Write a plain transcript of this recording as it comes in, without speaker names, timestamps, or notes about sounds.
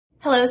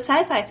Hello,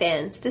 SciFi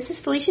fans. This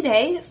is Felicia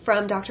Day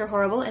from Dr.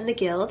 Horrible and the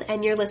Guild,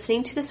 and you're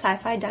listening to the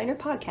SciFi Diner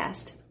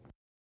podcast.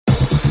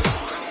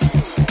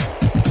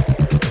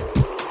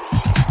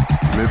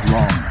 Live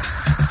long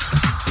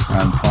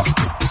and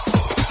prosper.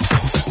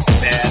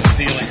 Bad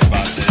feeling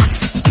about this.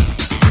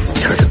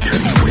 Tired of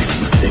turning away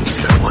from the things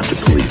that I want to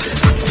believe in.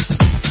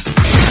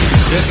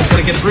 This is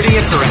going to get pretty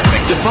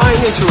interesting.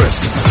 Define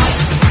interest.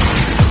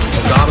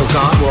 Oh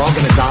God, we're all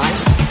going to die?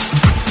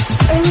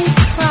 Only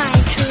try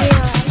to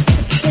realize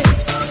the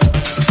truth.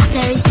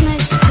 There is no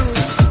school.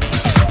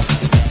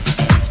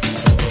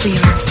 We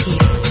are at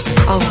peace,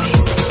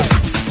 always.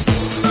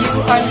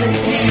 You are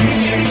listening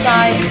to the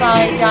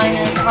SciFi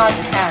Diner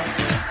podcast.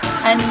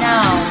 And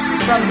now,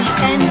 from the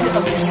end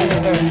of the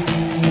universe,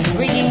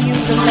 bringing you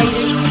the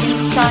latest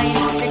in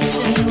science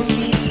fiction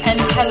movies and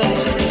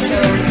television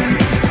shows,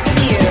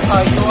 here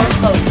are your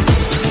hosts.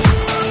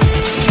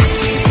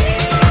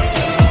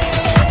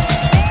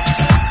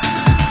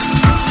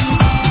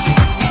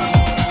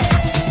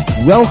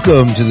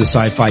 Welcome to the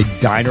Sci-Fi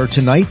Diner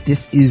tonight.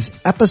 This is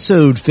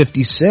episode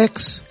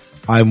 56.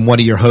 I'm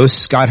one of your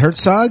hosts, Scott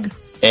Herzog.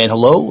 And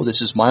hello,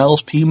 this is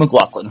Miles P.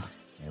 McLaughlin.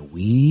 And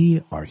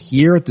we are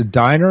here at the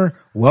diner.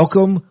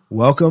 Welcome,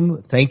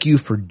 welcome. Thank you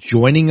for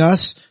joining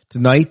us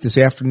tonight, this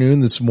afternoon,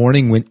 this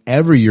morning,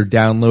 whenever you're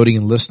downloading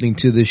and listening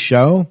to this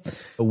show.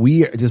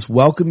 We just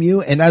welcome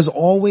you. And as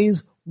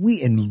always,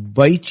 we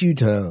invite you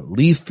to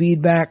leave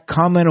feedback,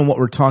 comment on what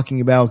we're talking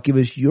about, give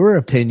us your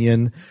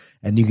opinion.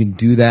 And you can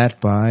do that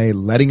by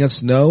letting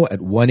us know at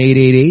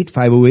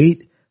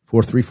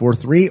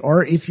 1-888-508-4343.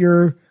 Or if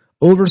you're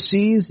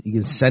overseas, you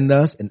can send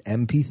us an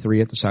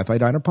MP3 at the SciFi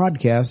Diner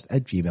podcast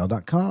at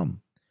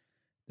gmail.com.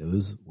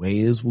 Those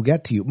ways will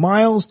get to you.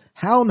 Miles,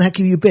 how in the heck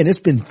have you been? It's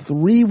been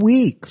 3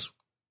 weeks.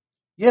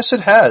 Yes, it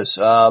has.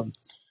 I'm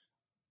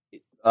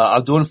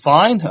doing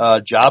fine.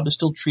 Job is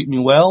still treating me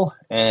well,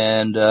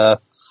 and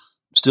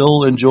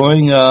still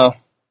enjoying a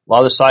lot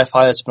of the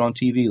sci-fi that's been on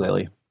TV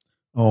lately.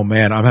 Oh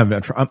man, I'm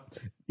having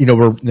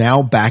we're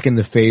now back in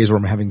the phase where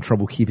I'm having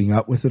trouble keeping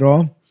up with it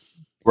all.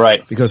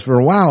 Right. Because for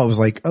a while it was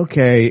like,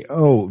 okay,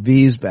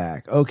 V's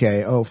back.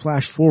 Okay,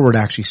 Flash Forward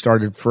actually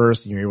started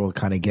first and you're able to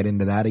kind of get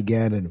into that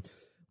again. And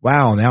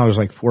wow, now there's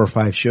like 4 or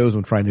 5 shows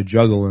I'm trying to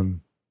juggle, and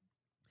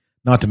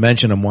not to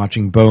mention I'm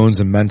watching Bones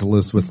and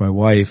Mentalist with my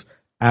wife.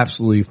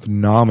 Absolutely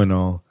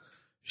phenomenal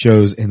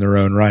shows in their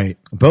own right.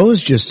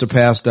 Bones just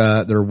surpassed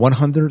their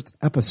 100th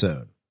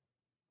episode.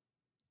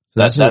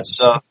 So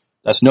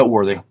that's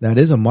noteworthy. That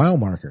is a mile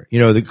marker.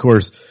 Of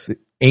course,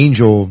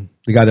 Angel,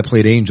 the guy that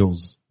played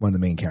Angel's one of the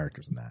main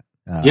characters in that.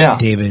 Yeah.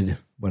 David,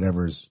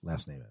 whatever his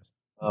last name is.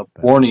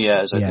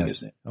 Borniaz, I think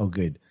his name. Oh,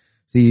 good.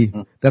 See,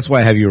 That's why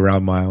I have you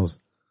around, Miles.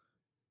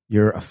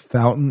 You're a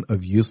fountain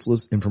of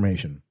useless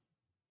information.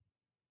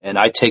 And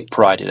I take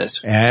pride in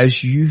it.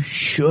 As you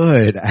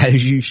should.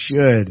 As you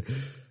should.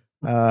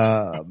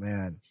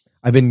 Man.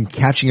 I've been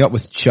catching up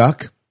with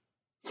Chuck.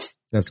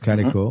 That's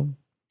kind of cool.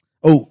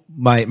 Oh,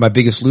 my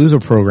Biggest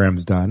Loser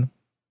program's done.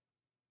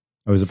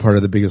 I was a part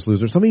of the Biggest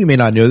Loser. Some of you may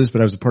not know this,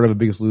 but I was a part of a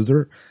Biggest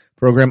Loser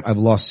program. I've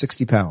lost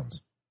 60 pounds.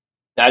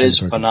 That is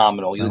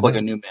phenomenal. You look like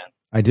a new man.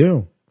 I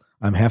do.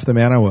 I'm half the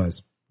man I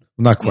was.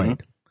 Well, not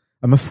quite.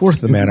 I'm a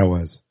fourth the man I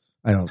was.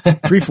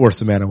 3/4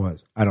 the man I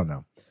was. I don't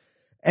know.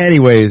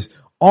 Anyways,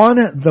 on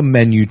the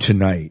menu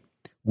tonight,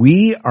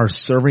 we are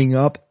serving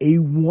up a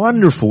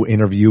wonderful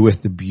interview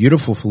with the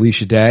beautiful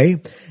Felicia Day.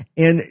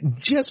 And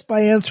just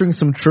by answering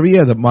some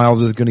trivia that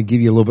Miles is going to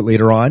give you a little bit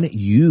later on,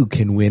 you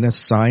can win a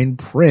signed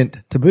print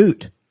to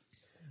boot.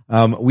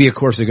 We, of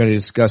course, are going to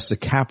discuss the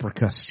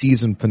Caprica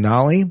Season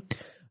Finale.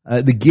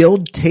 The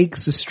Guild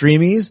takes the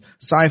Streamys.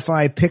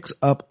 SyFy picks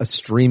up a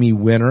Streamy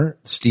winner,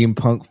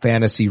 Steampunk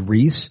Fantasy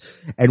Reise.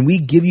 And we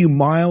give you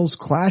Miles'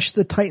 Clash of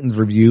the Titans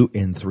review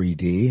in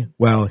 3D.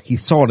 Well, he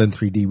saw it in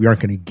 3D. We aren't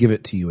going to give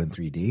it to you in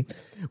 3D.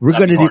 We're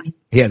going to do,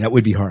 yeah, that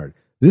would be hard.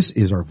 This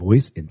is our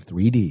voice in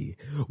 3D.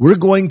 We're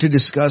going to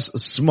discuss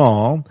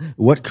Small,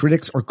 what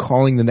critics are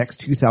calling the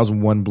next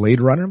 2001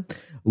 Blade Runner.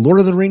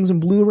 Lord of the Rings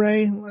and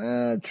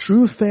BluRay,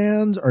 true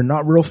fans are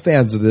not real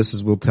fans of this,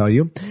 as we'll tell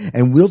you.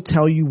 And we'll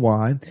tell you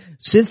why.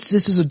 Since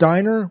this is a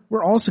diner,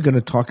 we're also going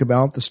to talk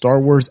about the Star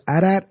Wars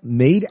AT-AT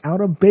made out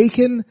of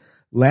bacon.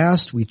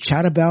 Last, we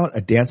chat about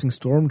a dancing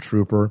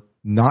stormtrooper,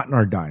 not in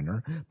our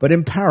diner, but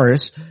in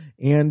Paris.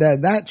 And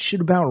that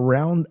should about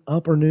round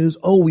up our news.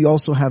 Oh, we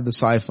also have the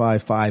Sci-Fi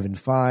 5 and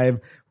 5,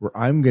 where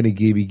I'm going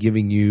to be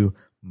giving you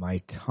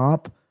my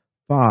top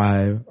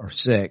 5 or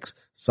 6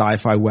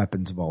 sci-fi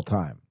weapons of all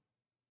time.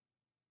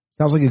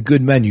 Sounds like a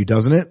good menu,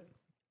 doesn't it?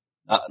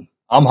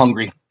 I'm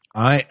hungry.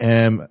 I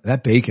am.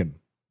 That bacon.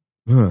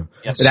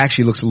 Yes. It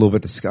actually looks a little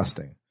bit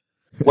disgusting.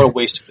 What a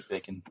waste of good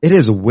bacon. It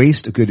is a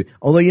waste of good.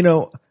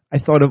 Although, I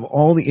thought of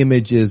all the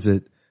images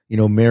that,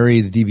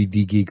 Mary, the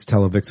DVD Geeks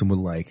Televixen would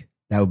like.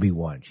 That would be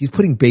one. She's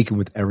putting bacon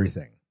with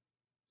everything.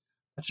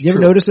 You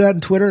ever notice that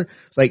on Twitter?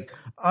 It's like,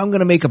 I'm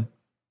going to make a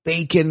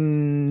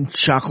bacon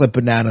chocolate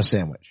banana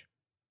sandwich.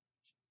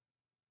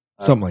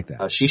 Something like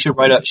that. She should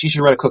write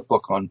a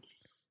cookbook on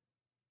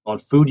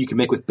food you can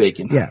make with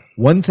bacon. Yeah.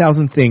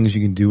 1,000 things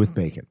you can do with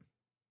bacon.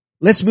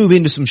 let's move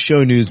into some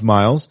show news,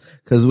 Miles,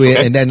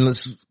 and then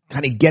let's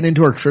kind of get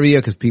into our trivia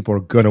because people are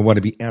going to want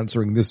to be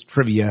answering this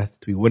trivia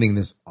to be winning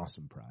this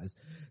awesome prize,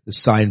 the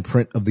signed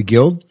print of the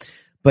Guild.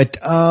 But,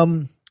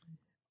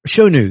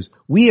 show news.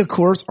 We, of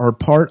course, are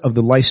part of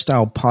the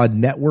Lifestyle Pod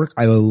Network.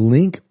 I have a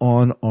link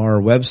on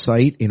our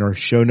website in our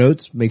show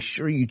notes. Make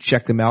sure you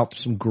check them out.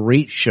 There's some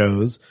great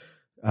shows.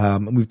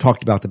 We've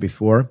talked about that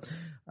before.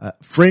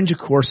 Fringe, of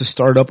course, has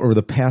started up over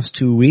the past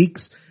 2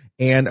 weeks.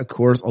 And, of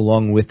course,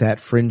 along with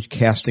that, Fringe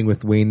Casting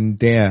with Wayne and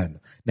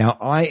Dan. Now,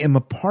 I am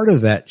a part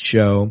of that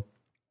show.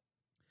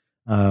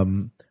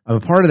 I'm a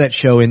part of that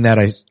show in that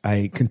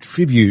I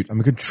contribute. I'm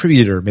a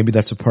contributor. Maybe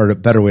that's a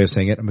better way of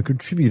saying it. I'm a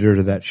contributor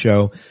to that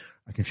show.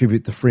 I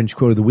contribute the Fringe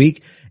quote of the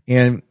week.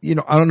 And,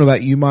 I don't know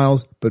about you,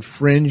 Miles, but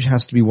Fringe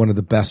has to be one of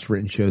the best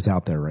written shows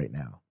out there right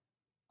now.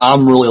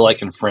 I'm really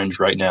liking Fringe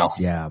right now.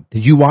 Yeah.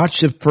 Did you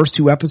watch the first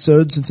 2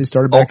 episodes since they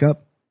started back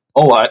up?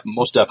 Oh,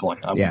 most definitely.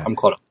 I'm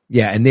caught up.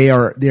 Yeah. And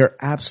they're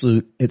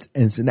absolute, it's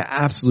an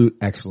absolute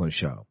excellent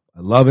show. I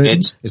love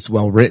it. It's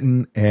well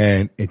written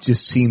and it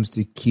just seems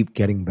to keep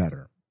getting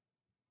better.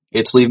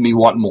 It's leaving me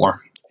wanting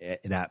more.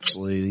 It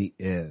absolutely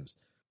is.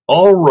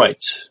 All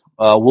right.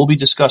 We'll be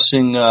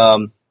discussing,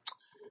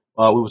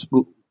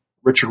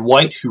 Richard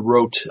White, who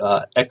wrote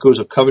Echoes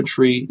of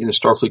Coventry in the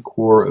Starfleet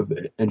Corps of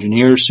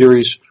Engineers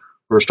series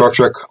for Star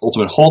Trek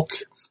Ultimate Hulk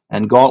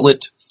and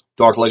Gauntlet,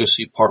 Dark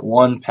Legacy Part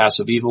 1,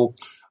 Passive Evil.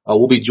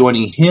 We'll be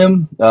joining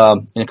him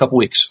in a couple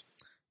weeks.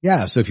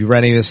 Yeah, so if you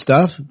read any of this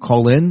stuff,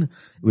 call in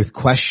with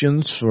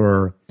questions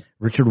for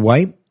Richard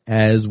White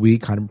as we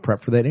kind of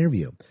prep for that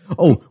interview.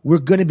 Oh, we're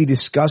going to be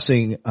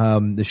discussing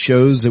the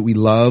shows that we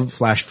love,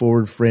 Flash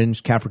Forward,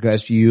 Fringe, Caprica,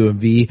 SU,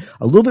 and V,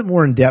 a little bit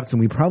more in depth than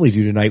we probably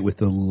do tonight with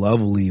the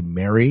lovely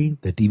Mary,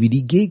 the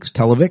DVD Geeks,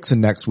 Televixen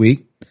next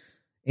week.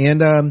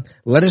 And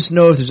let us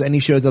know if there's any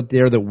shows out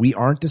there that we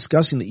aren't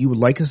discussing that you would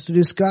like us to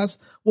discuss.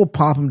 We'll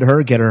pop them to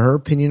her, get her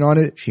opinion on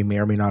it. She may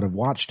or may not have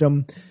watched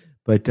them.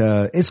 But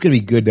it's going to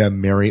be good to have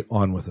Mary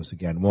on with us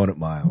again, won't it,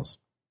 Miles?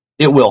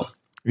 It will.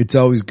 It's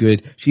always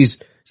good. She's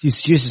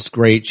just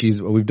great.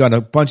 We've done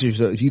a bunch of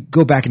shows. If you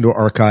go back into our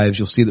archives,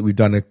 you'll see that we've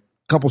done a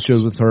couple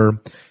shows with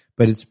her.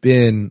 But it's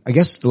been, I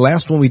guess the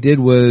last one we did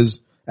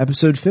was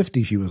episode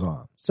 50 she was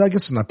on. So I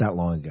guess it's not that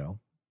long ago.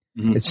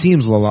 Mm-hmm. It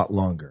seems a lot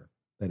longer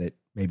than it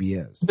maybe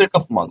is. It's been a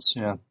couple months,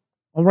 yeah.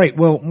 All right.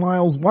 Well,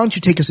 Miles, why don't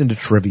you take us into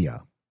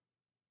trivia?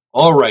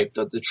 All right.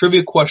 The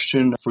trivia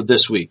question for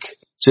this week,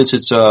 since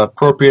it's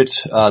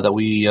appropriate that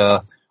we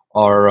are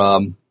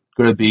going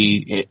to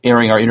be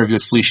airing our interview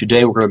with Felicia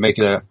Day, we're going to make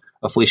it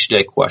a Felicia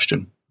Day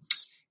question.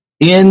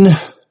 In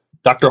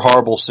Dr.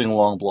 Horrible's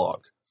sing-along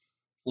blog,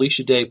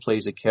 Felicia Day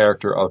plays the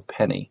character of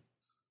Penny.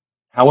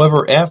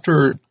 However,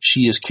 after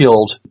she is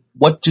killed,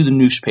 what do the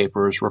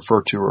newspapers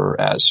refer to her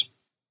as?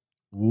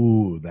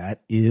 Ooh, that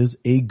is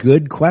a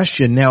good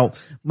question. Now,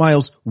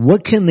 Miles,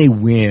 what can they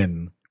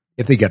win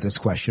if they get this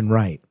question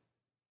right?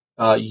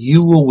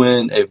 You will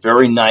win a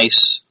very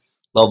nice,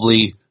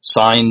 lovely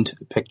signed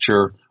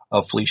picture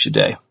of Felicia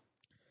Day.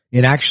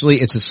 And actually,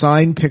 it's a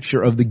signed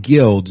picture of the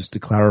Guild, just to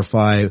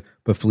clarify,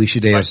 but Felicia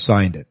Day has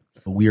signed it.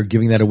 We are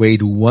giving that away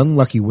to one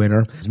lucky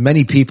winner. As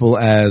many people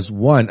as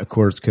one, of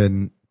course,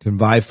 can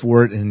vie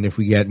for it. And if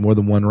we get more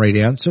than one right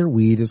answer,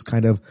 we just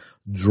kind of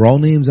draw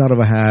names out of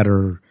a hat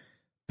or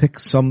pick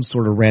some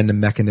sort of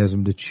random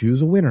mechanism to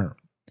choose a winner.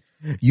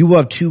 You will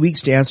have 2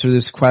 weeks to answer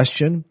this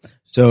question.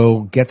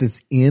 So get this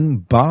in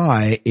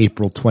by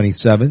April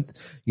 27th.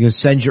 You can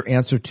send your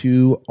answer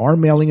to our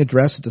mailing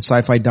address at the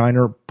SciFi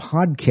Diner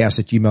podcast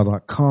at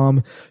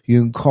gmail.com.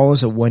 You can call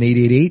us at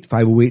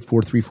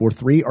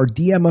 1-888-508-4343 or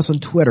DM us on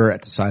Twitter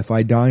at the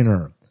SciFi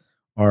Diner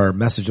or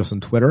message us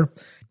on Twitter.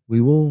 We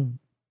will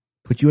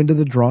put you into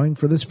the drawing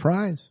for this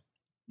prize.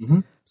 Mm-hmm.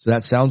 So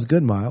that sounds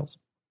good, Miles.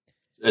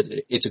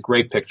 It's a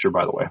great picture,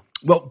 by the way.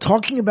 Well,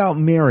 talking about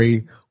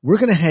Mary, we're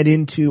going to head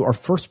into our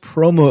first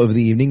promo of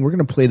the evening. We're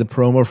going to play the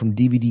promo from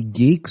DVD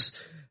Geeks,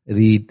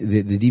 the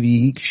DVD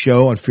Geeks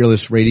show on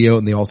Fearless Radio,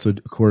 and they also,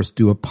 of course,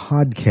 do a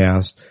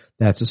podcast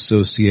that's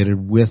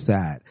associated with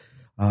that.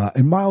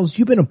 And Miles,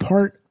 you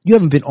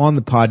haven't been on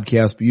the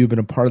podcast, but you've been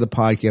a part of the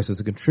podcast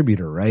as a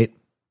contributor, right?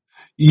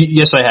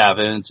 Yes, I have,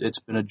 and it's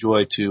been a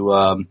joy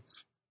to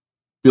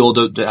be able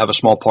to have a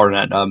small part in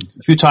that. A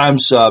few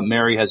times,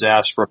 Mary has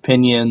asked for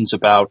opinions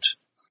about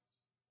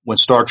when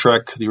Star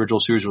Trek, the original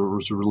series,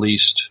 was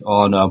released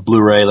on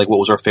BluRay, like what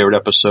was our favorite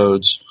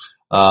episodes.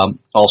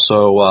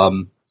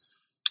 Also,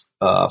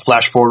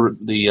 Flash Forward,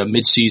 the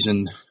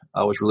mid-season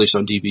was released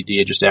on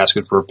DVD, just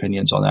asking for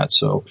opinions on that.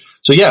 So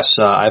yes,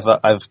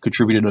 I've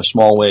contributed in a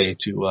small way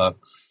to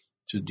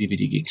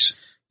DVD Geeks.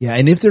 Yeah,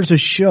 and if there's a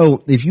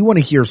show, if you want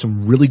to hear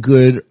some really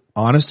good,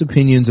 honest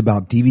opinions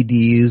about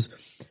DVDs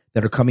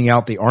that are coming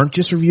out, they aren't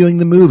just reviewing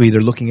the movie, they're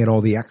looking at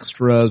all the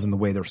extras and the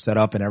way they're set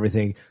up and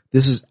everything.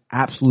 This is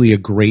absolutely a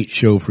great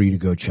show for you to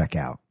go check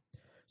out.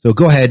 So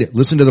go ahead,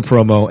 listen to the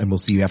promo, and we'll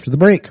see you after the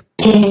break.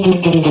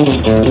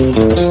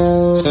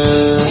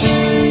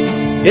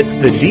 It's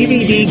the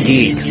DVD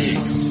Geeks.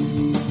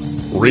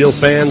 Real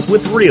fans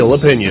with real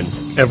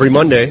opinions. Every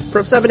Monday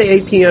from 7 to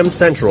 8 p.m.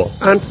 Central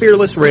on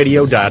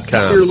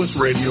FearlessRadio.com.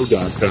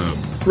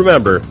 FearlessRadio.com.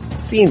 Remember,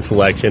 scene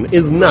selection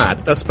is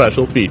not a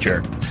special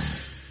feature.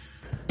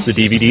 The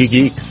DVD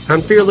Geeks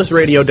on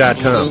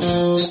FearlessRadio.com.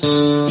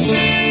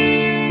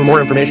 For more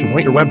information,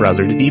 point your web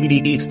browser to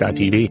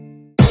dvdgeeks.tv.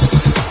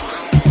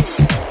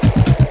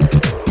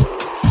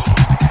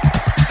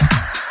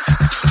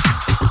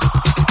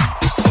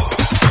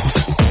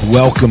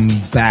 Welcome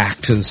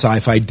back to the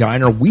Sci-Fi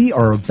Diner. We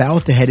are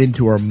about to head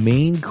into our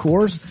main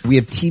course. We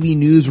have TV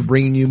news. We're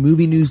bringing you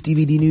movie news,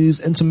 DVD news,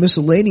 and some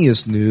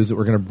miscellaneous news that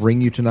we're going to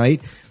bring you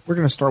tonight. We're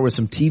going to start with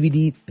some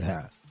TVD.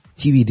 There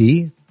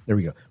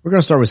we go. We're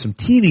going to start with some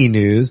TV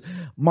news.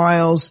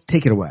 Miles,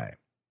 take it away.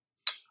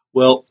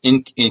 Well,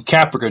 in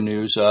Caprica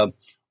news,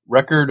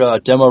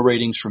 record demo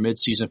ratings for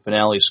mid-season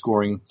finale,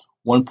 scoring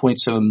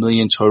 1.7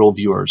 million total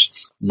viewers.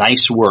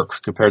 Nice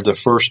work compared to the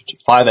first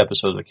 5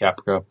 episodes of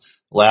Caprica.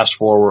 The last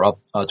 4 were up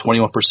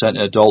 21%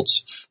 in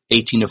adults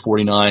 18 to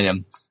 49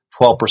 and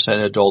 12% in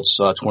adults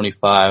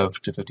 25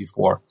 to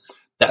 54.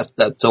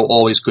 That's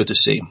always good to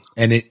see.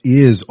 And it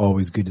is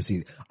always good to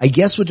see. I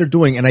guess what they're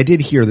doing, and I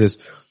did hear this,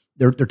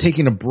 they're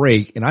taking a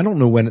break, and I don't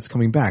know when it's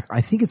coming back.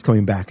 I think it's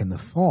coming back in the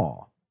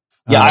fall.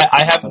 Yeah,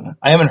 I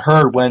haven't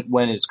heard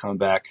when it's coming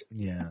back.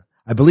 Yeah.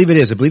 I believe it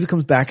is. I believe it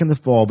comes back in the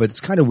fall, but it's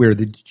kind of weird.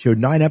 They showed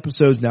 9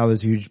 episodes, now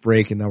there's a huge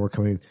break, and now we're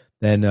coming,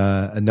 then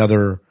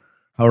another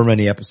however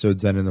many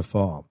episodes then in the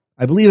fall.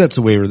 I believe that's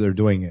the way they're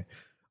doing it.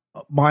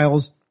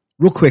 Miles,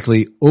 real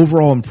quickly,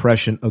 overall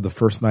impression of the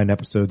first 9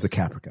 episodes of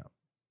Caprica.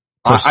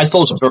 I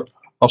thought it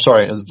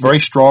was a very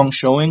strong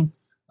showing.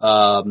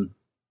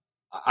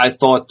 I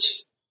thought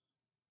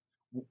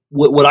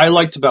what I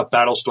liked about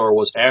Battlestar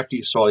was after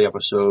you saw the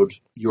episode,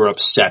 you were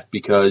upset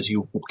because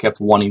you kept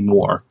wanting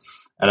more.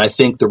 And I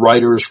think the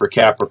writers for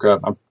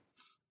Caprica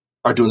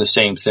are doing the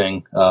same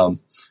thing.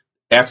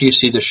 After you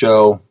see the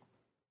show,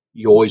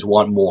 you always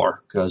want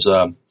more because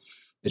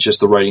it's just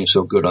the writing is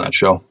so good on that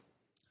show.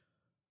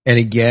 And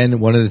again,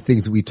 one of the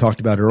things that we talked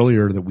about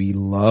earlier that we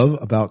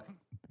loved about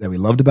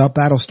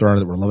Battlestar,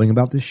 that we're loving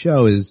about this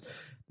show, is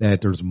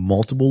that there's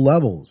multiple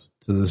levels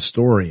to the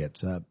story.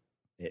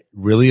 It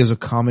really is a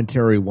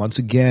commentary once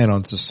again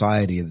on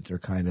society that they're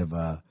kind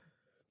of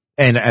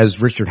and as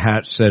Richard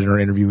Hatch said in our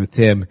interview with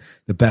him,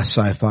 the best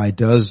sci-fi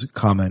does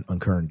comment on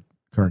current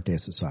day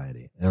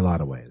society in a lot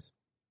of ways.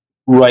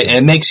 Right, and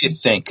it makes you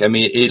think. I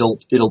mean, it'll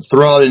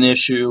throw out an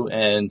issue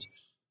and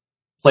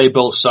play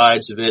both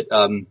sides of it.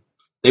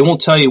 They won't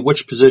tell you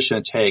which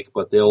position to take,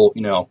 but you'll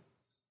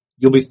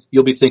be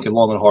thinking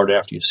long and hard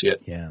after you see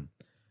it. Yeah.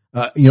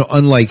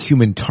 Unlike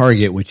Human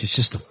Target, which is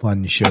just a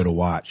fun show to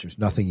watch. There's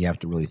nothing you have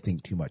to really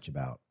think too much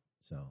about.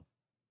 So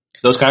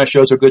those kind of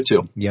shows are good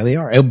too. Yeah, they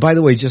are. And by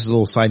the way, just a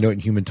little side note in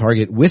Human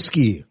Target,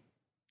 Whiskey,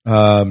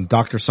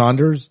 Dr.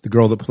 Saunders, the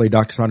girl that played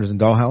Dr. Saunders in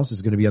Dollhouse,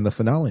 is going to be on the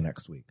finale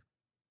next week.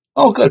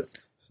 Oh, good.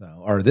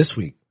 Or this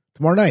week.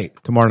 Tomorrow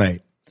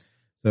night.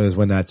 So is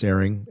when that's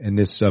airing. And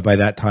this, by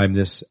that time,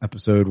 this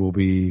episode will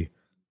be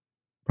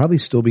probably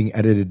still being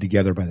edited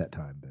together by that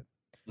time. But.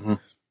 Mm-hmm.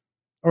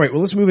 All right.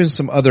 Well, let's move into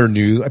some other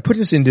news. I put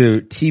this into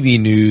TV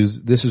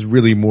news. This is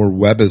really more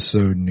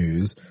webisode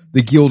news.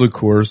 The Guild, of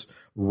course,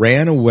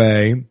 ran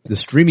away the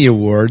Streamy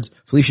Awards.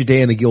 Felicia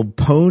Day and the Guild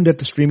pwned at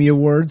the Streamy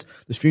Awards.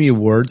 The Streamy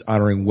Awards,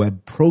 honoring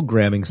web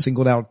programming,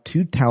 singled out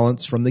 2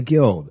 talents from the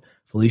Guild.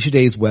 Felicia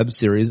Day's web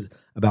series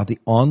about the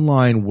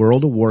online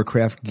World of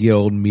Warcraft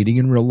Guild meeting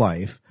in real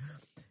life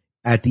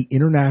at the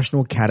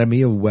International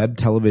Academy of Web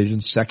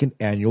Television's 2nd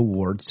annual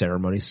award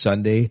ceremony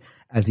Sunday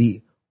at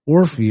the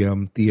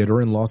Orpheum Theater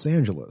in Los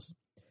Angeles.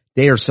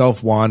 Day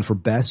herself won for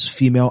Best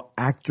Female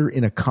Actor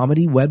in a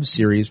Comedy Web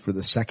Series for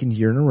the 2nd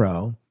year in a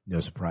row. No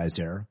surprise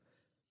there.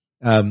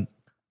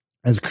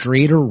 As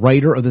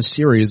creator-writer of the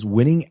series,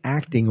 winning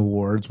acting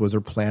awards was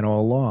her plan all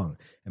along.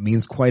 It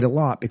means quite a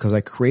lot because I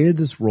created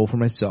this role for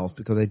myself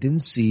because I didn't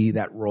see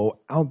that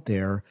role out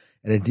there,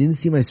 and I didn't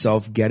see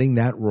myself getting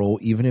that role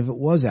even if it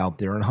was out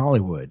there in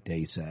Hollywood,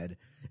 Day said.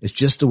 It's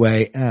just the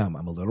way I am.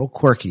 I'm a little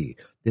quirky.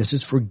 This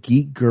is for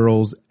geek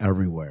girls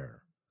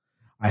everywhere.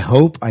 I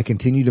hope I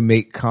continue to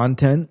make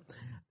content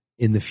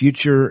in the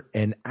future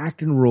and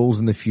act in roles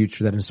in the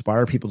future that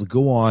inspire people to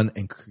go on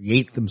and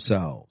create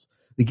themselves.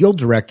 The Guild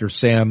director,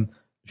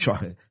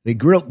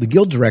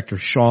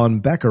 Sean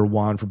Becker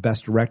won for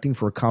Best Directing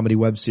for a Comedy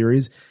Web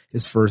Series,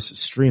 his first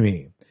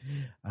Streamy.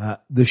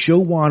 The show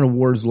won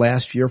awards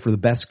last year for the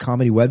Best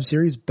Comedy Web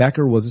Series.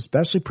 Becker was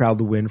especially proud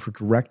to win for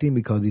directing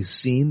because he's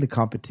seen the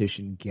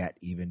competition get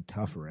even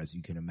tougher, as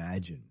you can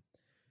imagine.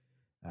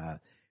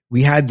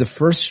 We had the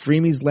first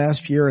Streamys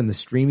last year and the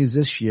Streamys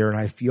this year, and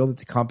I feel that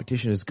the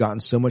competition has gotten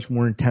so much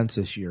more intense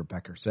this year,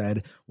 Becker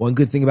said. One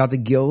good thing about the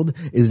Guild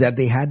is that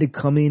they had to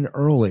come in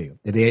early.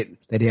 They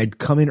had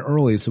come in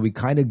early, so we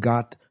kind of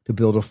got to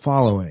build a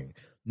following.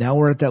 Now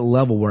we're at that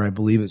level where I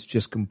believe it's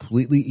just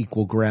completely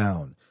equal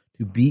ground.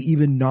 To be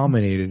even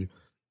nominated,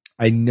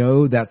 I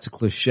know that's a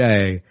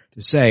cliche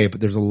to say, but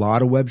there's a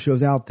lot of web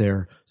shows out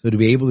there, so to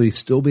be able to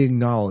still be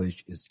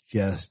acknowledged is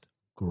just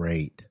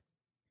great.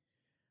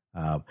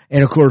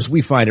 And of course,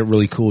 we find it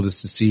really cool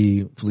just to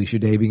see Felicia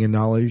Day being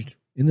acknowledged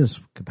in this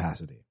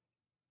capacity.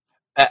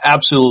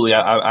 Absolutely.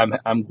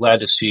 I'm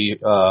glad to see,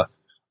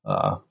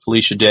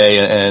 Felicia Day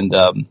and,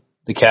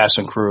 the cast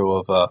and crew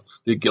of,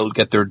 the Guild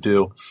get their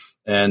due.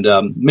 And,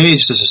 maybe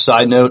just as a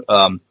side note,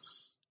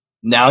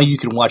 now you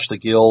can watch the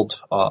Guild,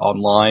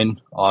 online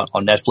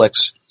on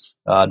Netflix.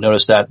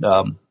 Notice that,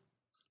 when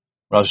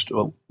I was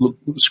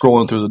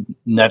scrolling through the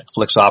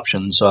Netflix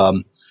options,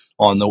 on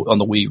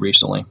the Wii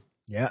recently.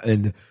 Yeah.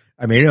 And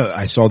I mean,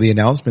 I saw the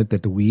announcement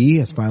that the Wii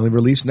has finally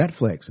released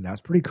Netflix, and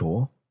that's pretty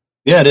cool.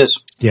 Yeah, it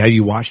is. Yeah.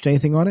 You watched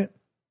anything on it?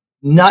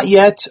 Not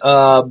yet.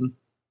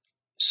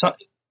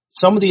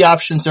 Some of the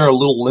options there are a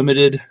little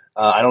limited.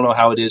 I don't know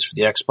how it is for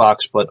the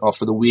Xbox, but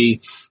for the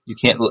Wii, you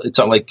can't, it's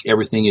not like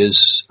everything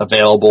is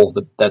available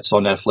that's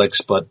on Netflix,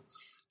 but,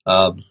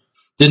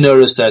 did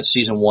notice that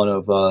season 1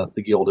 of,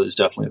 the Guild is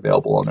definitely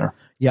available on there.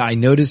 Yeah, I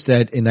noticed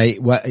that, and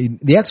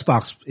the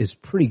Xbox is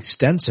pretty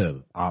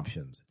extensive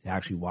options to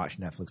actually watch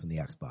Netflix on the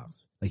Xbox.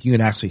 Like you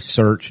can actually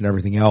search and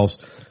everything else.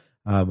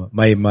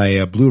 My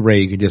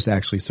Blu-ray, you can just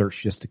actually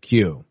search just a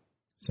queue.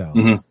 So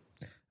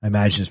I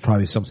imagine it's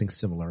probably something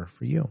similar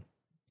for you.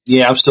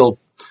 Yeah, I'm still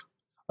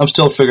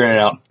figuring it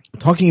out.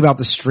 Talking about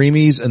the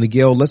Streamys and the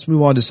Guild, let's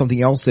move on to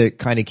something else that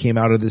kind of came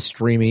out of the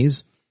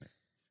Streamys.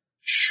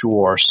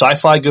 Sure.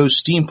 SyFy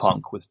goes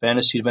steampunk with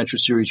fantasy adventure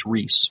series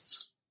Reise.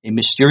 A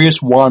mysterious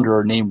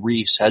wanderer named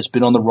Reise has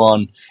been on the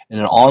run in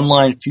an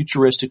online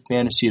futuristic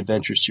fantasy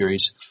adventure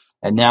series,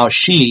 and now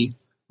she,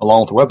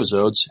 along with her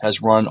episodes,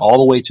 has run all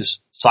the way to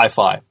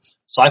SyFy.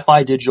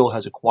 SyFy Digital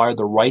has acquired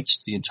the rights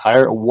to the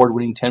entire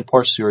award-winning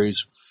 10-part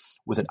series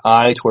with an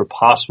eye toward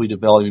possibly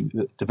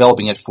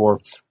developing it for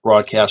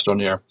broadcast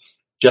on air,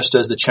 just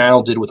as the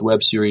channel did with the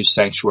web series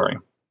Sanctuary.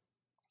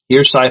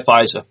 Here's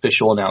SyFy's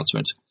official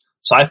announcement.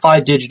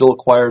 SyFy Digital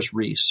acquires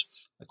Reise,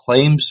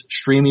 acclaimed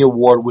Streamy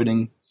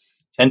award-winning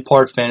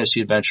 10-part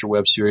fantasy adventure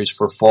web series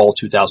for fall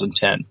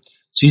 2010.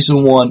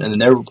 Season 1 and the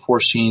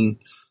never-before-seen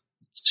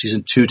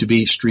Season 2 to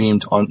be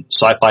streamed on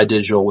SyFy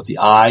Digital with the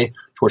eye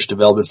towards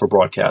development for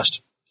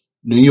broadcast.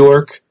 New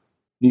York,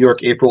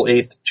 April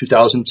 8th,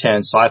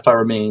 2010, SyFy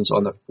remains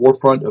on the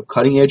forefront of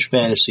cutting-edge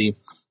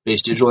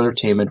fantasy-based digital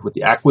entertainment with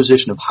the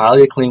acquisition of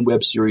highly acclaimed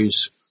web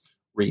series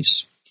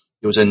Reise.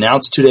 It was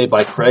announced today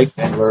by Craig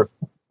Engler,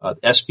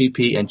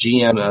 SVP and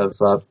GM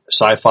of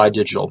SyFy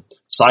Digital.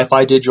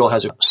 SyFy Digital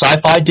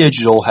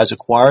has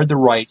acquired the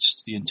rights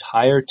to the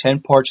entire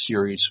 10-part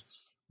series,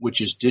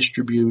 which is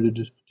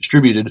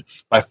distributed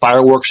by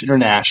Fireworks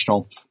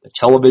International, the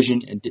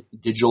television and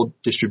digital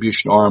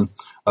distribution arm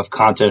of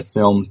Content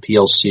Film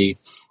PLC,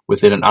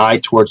 within an eye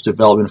towards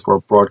development for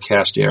a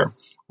broadcast air.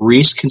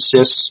 Reise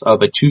consists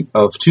of two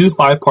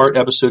 5-part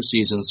episode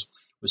seasons,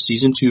 with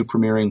season 2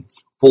 premiering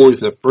fully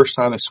for the first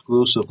time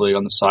exclusively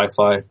on the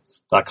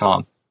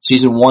SyFy.com.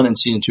 Season 1 and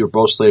season 2 are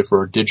both slated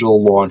for a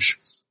digital launch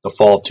the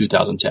fall of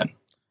 2010.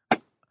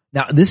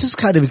 Now, this is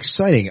kind of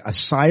exciting. A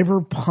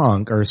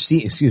cyberpunk, or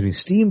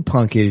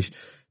steampunkish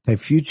type,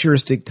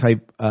 futuristic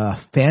type,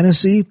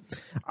 fantasy.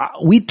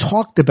 We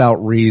talked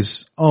about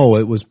Reise,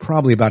 it was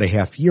probably about a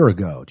half year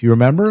ago. Do you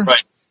remember?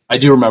 Right. I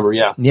do remember,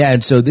 yeah. Yeah,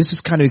 and so this is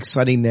kind of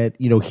exciting that,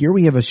 here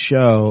we have a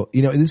show,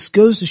 this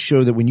goes to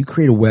show that when you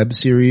create a web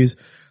series,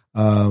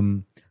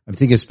 I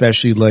think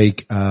especially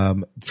like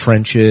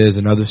Trenches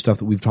and other stuff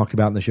that we've talked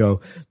about in the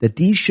show, that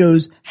these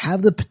shows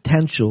have the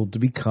potential to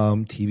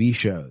become TV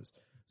shows.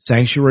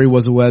 Sanctuary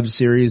was a web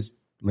series,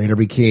 later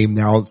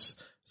now it's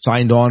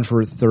signed on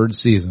for a 3rd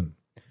season.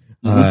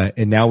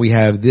 And now we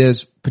have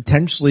this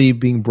potentially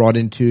being brought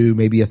into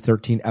maybe a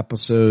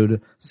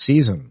 13-episode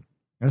season.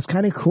 That's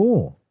kind of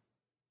cool.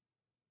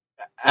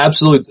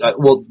 Absolutely.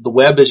 Well, the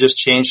web has just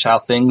changed how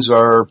things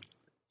are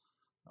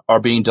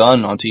being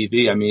done on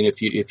TV. I mean,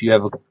 if you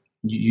have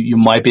you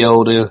might be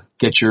able to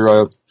get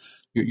your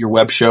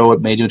web show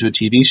made into a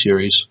TV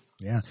series.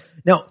 Yeah.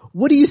 Now,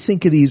 what do you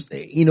think of these?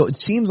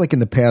 It seems like in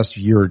the past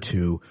year or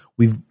two,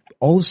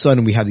 all of a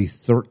sudden we have these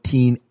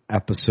 13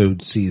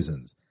 episode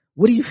seasons.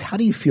 How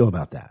do you feel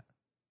about that?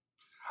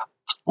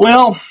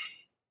 Well,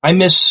 I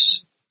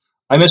miss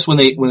when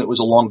it was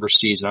a longer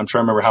season. I'm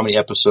trying to remember how many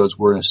episodes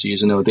were in a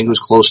season. I think it was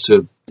close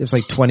to. It was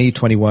like 20,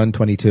 21,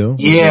 22.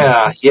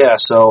 Yeah.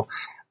 So,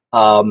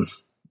 I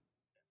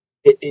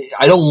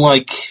don't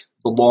like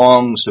the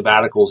long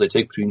sabbaticals they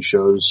take between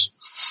shows,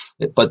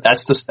 but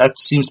that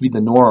seems to be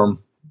the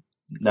norm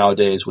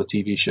nowadays with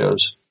TV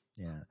shows.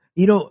 Yeah.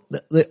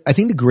 I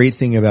think the great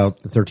thing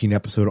about the 13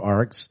 episode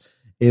arcs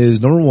is,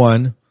 number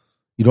one,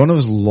 you don't have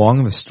as long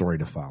of a story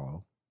to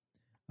follow.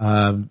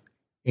 And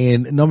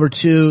number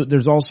two,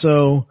 there's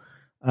also,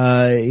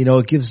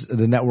 it gives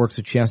the networks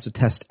a chance to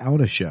test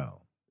out a show.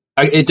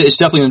 It's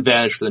definitely an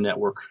advantage for the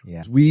network.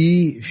 Yeah.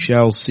 We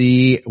shall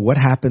see what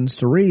happens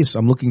to Reise.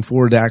 I'm looking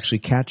forward to actually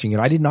catching it.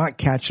 I did not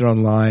catch it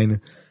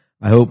online.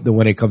 I hope that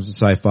when it comes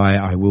to SyFy,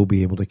 I will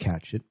be able to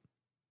catch it.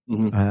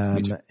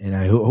 Mm-hmm. And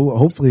I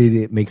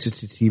hopefully it makes it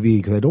to TV,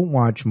 because I don't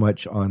watch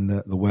much on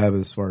the web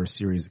as far as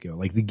series go.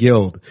 Like the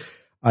Guild,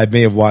 I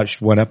may have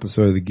watched one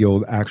episode of The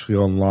Guild actually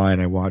online.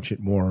 I watch it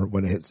more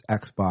when it hits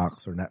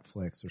Xbox or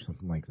Netflix or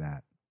something like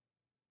that.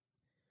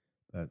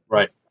 But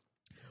right.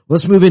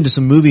 Let's move into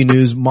some movie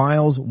news.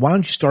 Miles, why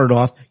don't you start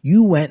off?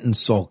 You went and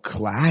saw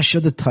Clash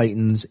of the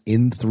Titans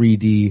in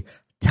 3D.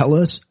 Tell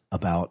us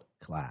about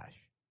Clash.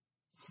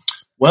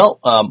 Well,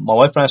 my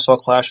wife and I saw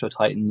Clash of the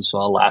Titans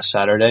last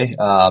Saturday.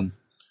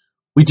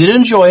 We did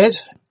enjoy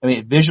it. I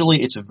mean,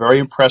 visually, it's a very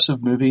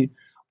impressive movie.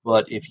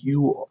 But if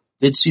you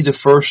did see the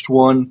first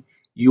one,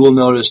 you will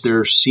notice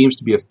there seems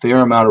to be a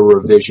fair amount of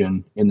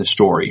revision in the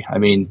story. I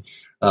mean,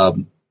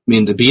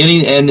 the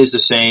beginning and end is the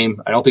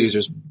same. I don't think it's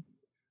just,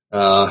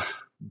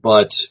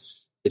 but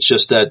it's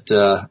just that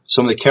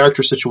some of the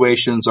character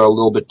situations are a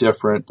little bit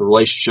different. The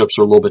relationships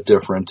are a little bit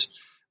different.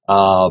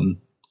 I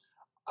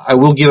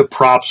will give it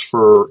props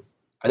for.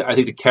 I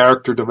think the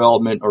character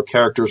development or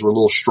characters were a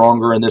little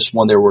stronger in this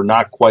one. They were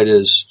not quite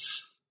as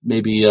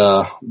maybe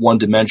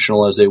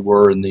one-dimensional as they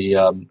were in the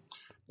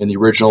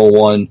original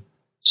one.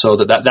 So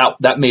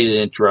that made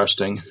it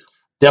interesting.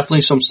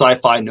 Definitely some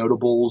sci-fi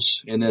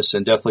notables in this,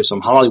 and definitely some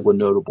Hollywood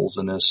notables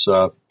in this,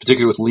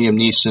 particularly with Liam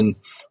Neeson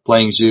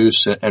playing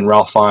Zeus and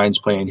Ralph Fiennes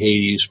playing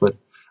Hades. But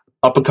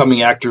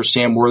up-and-coming actor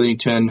Sam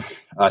Worthington,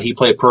 he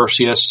played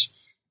Perseus.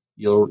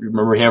 You'll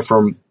remember him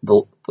from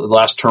the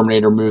last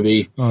Terminator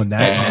movie. Oh,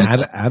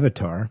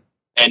 Avatar.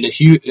 And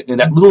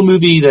that little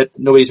movie that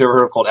nobody's ever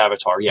heard of called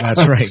Avatar. Yeah,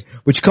 that's right.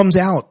 Which comes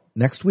out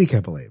next week, I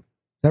believe.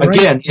 Again,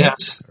 right?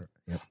 Yes.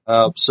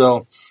 Yep.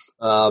 So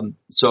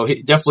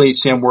definitely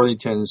Sam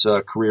Worthington's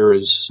career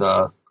is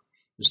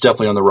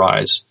definitely on the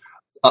rise.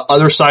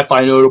 Other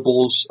sci-fi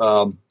notables,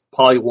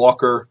 Polly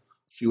Walker,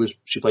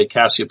 she played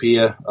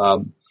Cassiopeia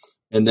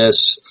in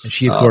this. And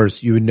she, of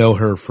course, you would know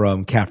her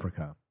from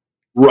Caprica.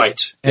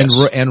 Right. And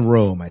yes. And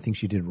Rome. I think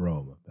she did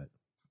Rome. But.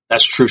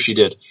 That's true. She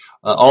did.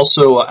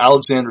 Also,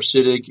 Alexander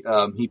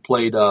Siddig, he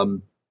played,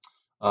 it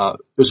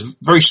was a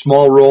very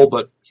small role,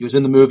 but he was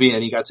in the movie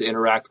and he got to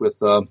interact with,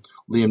 Liam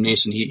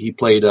Neeson. He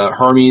played,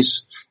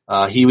 Hermes.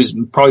 He was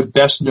probably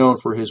best known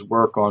for his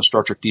work on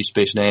Star Trek Deep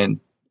Space Nine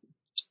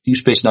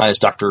as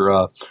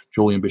Dr.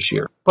 Julian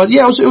Bashir. But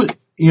yeah,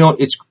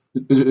 it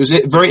was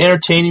a very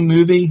entertaining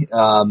movie.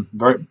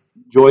 Very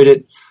enjoyed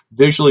it.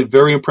 Visually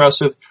very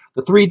impressive.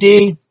 The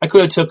 3D, I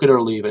could have took it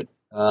or leave it.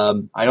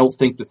 I don't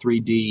think the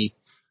 3D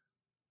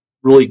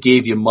really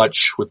gave you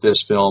much with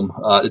this film.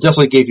 It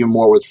definitely gave you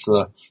more with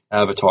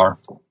Avatar.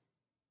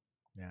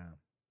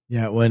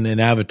 Yeah, when an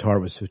Avatar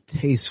was so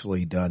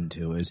tastefully done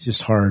too, it's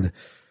just hard.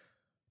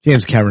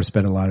 James Cameron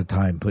spent a lot of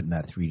time putting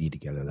that 3D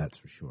together, that's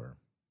for sure.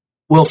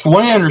 Well, from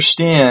what I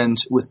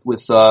understand with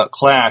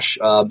Clash,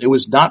 it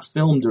was not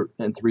filmed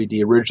in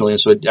 3D originally,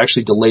 and so it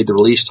actually delayed the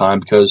release time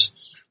because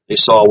they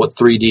saw what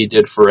 3D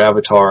did for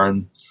Avatar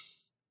and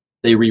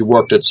they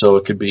reworked it so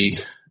it could be,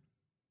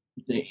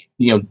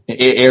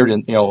 aired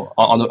in,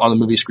 on the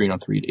movie screen on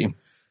 3D.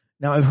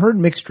 Now, I've heard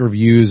mixed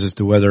reviews as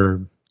to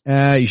whether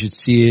you should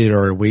see it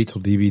or wait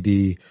till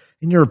DVD.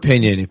 In your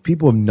opinion, if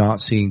people have not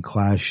seen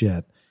Clash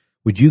yet,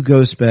 would you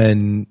go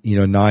spend,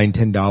 $9,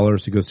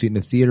 $10 to go see it in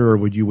the theater, or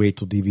would you wait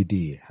till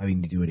DVD,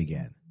 having to do it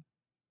again?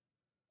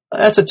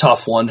 That's a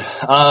tough one.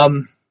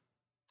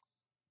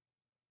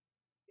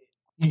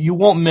 You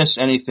won't miss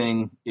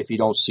anything if you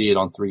don't see it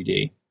on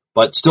 3D.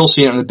 But still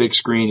seeing it on the big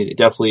screen, it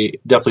definitely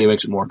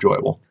makes it more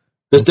enjoyable.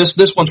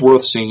 This one's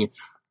worth seeing.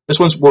 This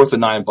one's worth the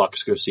 $9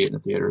 to go see it in the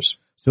theaters.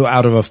 So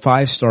out of a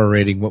 5-star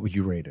rating, what would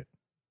you rate it?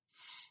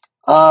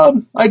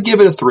 I'd give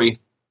it a 3.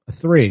 A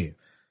 3.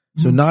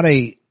 So not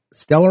a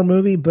stellar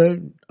movie, but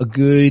a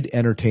good,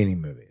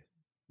 entertaining movie.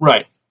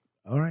 Right.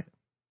 All right.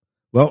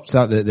 Well,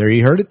 so there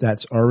you heard it.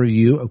 That's our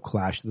review of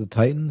Clash of the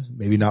Titans.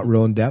 Maybe not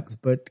real in depth,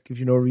 but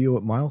gives you an overview of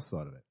what Miles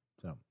thought of it.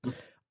 So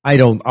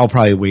I'll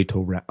probably wait to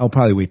rent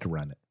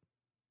it.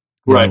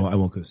 Right. I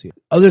won't go see it.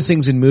 Other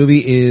things in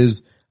movie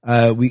is,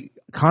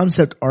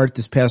 concept art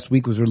this past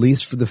week was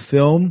released for the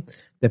film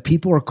that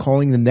people are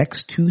calling the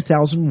next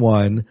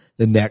 2001,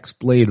 the next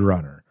Blade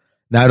Runner.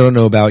 Now, I don't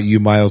know about you,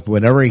 Miles, but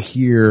whenever I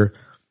hear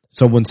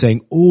someone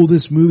saying, oh,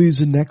 this movie's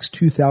the next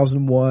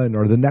 2001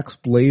 or the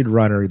next Blade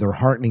Runner, they're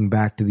hearkening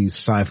back to these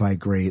sci-fi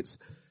greats.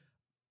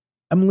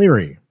 I'm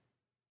leery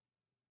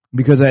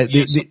because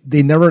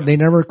they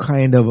never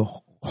kind of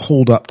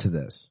hold up to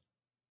this.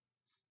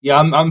 Yeah,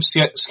 I'm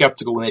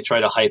skeptical when they try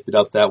to hype it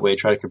up that way,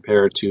 try to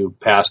compare it to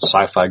past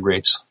sci-fi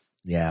greats.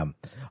 Yeah.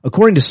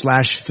 According to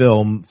Slash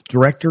Film,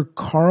 director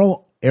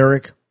Carl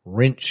Eric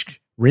Rinch,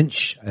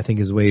 I think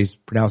is the way he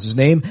pronounced his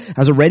name,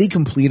 has already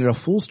completed a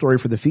full story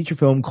for the feature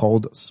film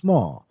called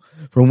Small,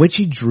 from which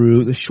he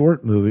drew the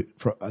short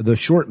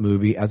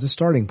movie as a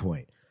starting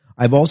point.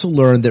 I've also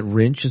learned that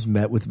Rinch has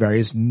met with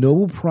various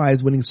Nobel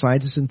Prize winning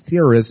scientists and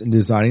theorists in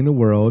designing the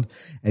world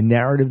and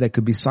narrative that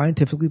could be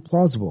scientifically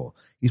plausible.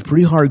 He's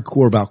pretty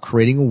hardcore about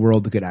creating a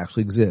world that could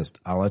actually exist,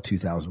 a la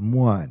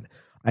 2001.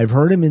 I've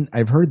heard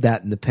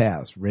that in the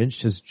past.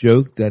 Rinch has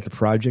joked that the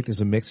project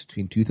is a mix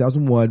between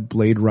 2001,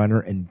 Blade Runner,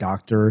 and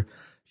Dr.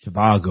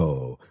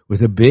 Zhivago,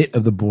 with a bit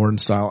of the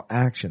Bourne-style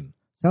action.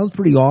 Sounds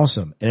pretty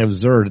awesome and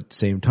absurd at the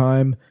same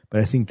time, but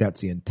I think that's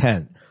the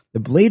intent. The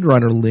Blade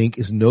Runner link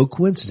is no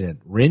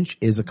coincidence. Wrench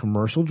is a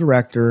commercial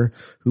director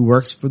who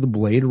works for the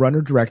Blade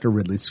Runner director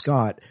Ridley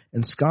Scott,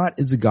 and Scott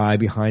is the guy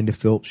behind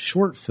the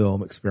short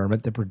film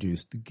experiment that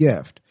produced The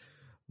Gift.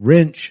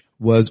 Wrench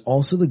was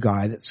also the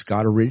guy that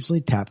Scott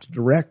originally tapped to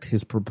direct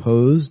his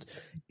proposed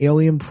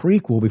Alien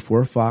prequel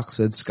before Fox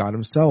said Scott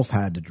himself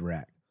had to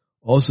direct.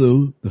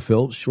 Also, the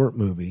Filch short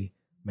movie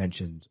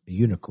mentions a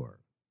unicorn,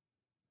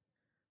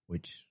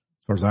 which,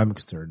 as far as I'm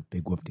concerned,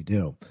 big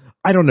whoop-de-doo.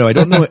 I don't know. I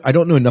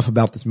don't know enough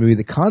about this movie.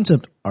 The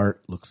concept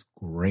art looks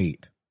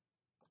great.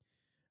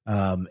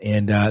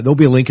 And there'll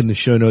be a link in the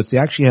show notes. They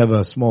actually have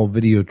a small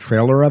video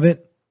trailer of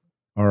it,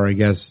 or I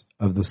guess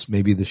of this,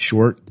 maybe the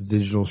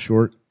digital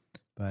short,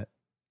 but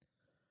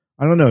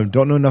I don't know.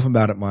 Don't know enough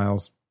about it,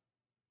 Miles.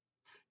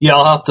 Yeah,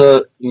 I'll have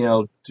to, do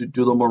a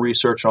little more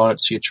research on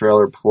it, see a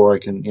trailer before I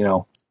can,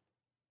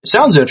 it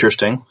sounds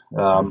interesting.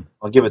 I'll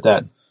give it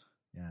that.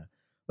 Yeah.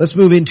 Let's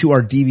move into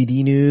our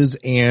DVD news,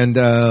 and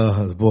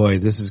boy,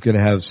 this is going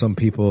to have some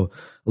people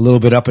a little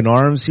bit up in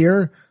arms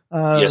here.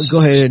 Yes. Go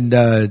ahead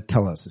and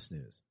tell us this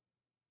news.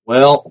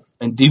 Well,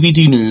 in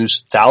DVD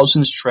news,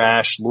 thousands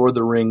trash Lord of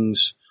the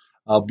Rings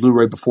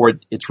Blu-ray before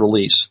its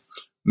release.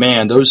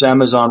 Man, those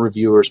Amazon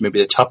reviewers may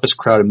be the toughest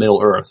crowd in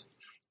Middle Earth.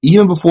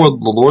 Even before The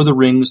Lord of the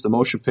Rings, the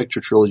motion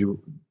picture trilogy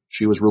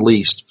was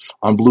released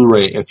on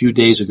Blu-ray a few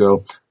days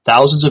ago,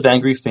 thousands of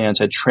angry fans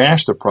had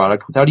trashed the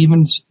product without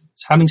even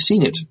having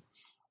seen it.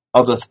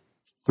 Of the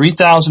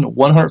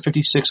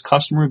 3,156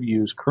 customer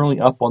reviews currently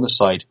up on the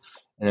site,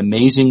 an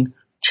amazing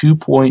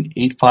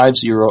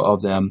 2.850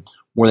 of them,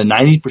 more than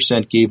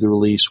 90% gave the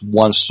release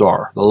 1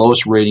 star, the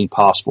lowest rating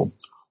possible.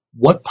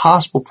 What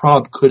possible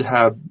problem could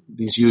have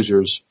these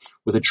users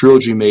with a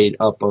trilogy made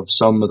up of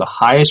some of the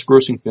highest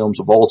grossing films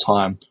of all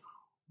time,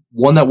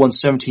 one that won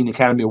 17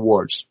 Academy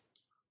Awards?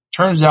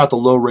 Turns out the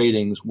low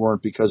ratings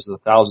weren't because of the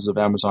thousands of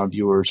Amazon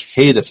viewers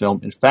hated the film.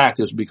 In fact,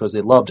 it was because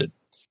they loved it.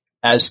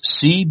 As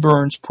C.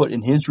 Burns put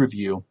in his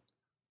review,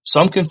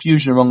 some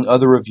confusion among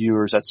other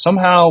reviewers that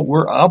somehow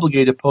we're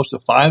obligated to post a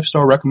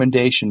 5-star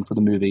recommendation for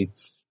the movie.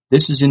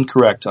 This is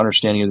incorrect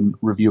understanding of the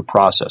review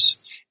process.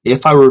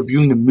 If I were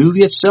reviewing the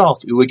movie itself,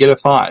 it would get a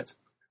 5.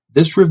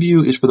 This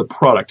review is for the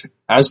product,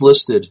 as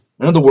listed.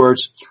 In other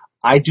words,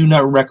 I do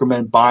not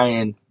recommend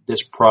buying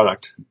this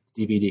product,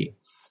 DVD.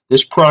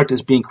 This product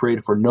is being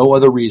created for no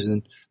other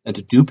reason than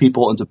to dupe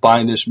people into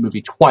buying this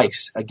movie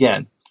twice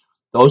again.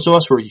 Those of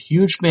us who are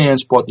huge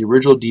fans bought the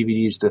original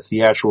DVDs, the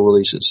theatrical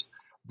releases.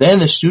 Then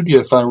the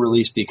studio finally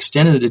released the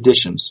extended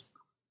editions.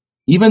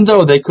 Even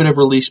though they could have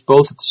released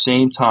both at the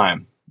same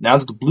time, now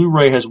that the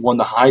Blu-ray has won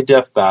the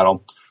high-def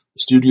battle, the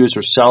studios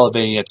are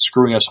salivating at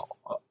screwing us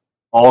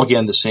all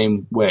again the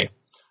same way.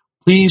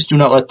 Please do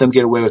not let them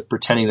get away with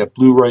pretending that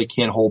Blu-ray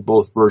can't hold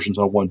both versions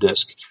on one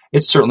disc.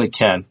 It certainly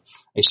can.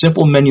 A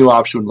simple menu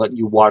option would let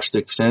you watch the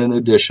extended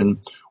edition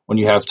when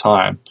you have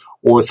time,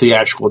 or the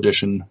theatrical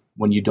edition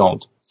when you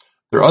don't.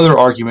 Their other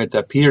argument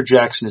that Peter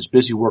Jackson is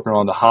busy working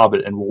on The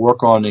Hobbit and will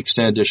work on an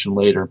extended edition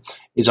later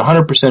is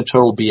 100%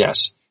 total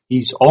BS.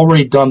 He's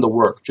already done the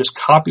work. Just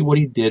copy what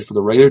he did for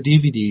the regular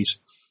DVDs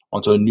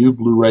onto a new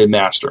Blu-ray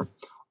master.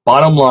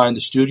 Bottom line,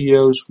 the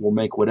studios will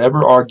make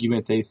whatever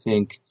argument they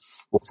think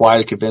will fly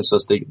to convince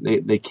us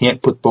they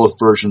can't put both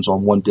versions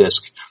on one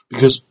disc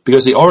because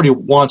they already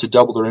want to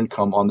double their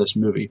income on this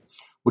movie,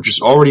 which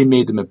has already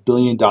made them $1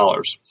 billion.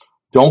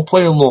 Don't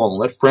play along.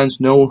 Let friends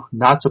know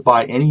not to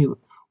buy any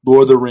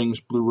Lord of the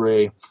Rings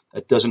Blu-ray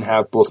that doesn't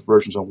have both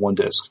versions on one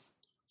disc.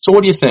 So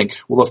what do you think?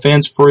 Will the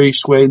fans free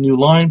sway the new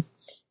line?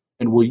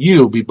 And will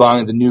you be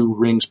buying the new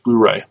Rings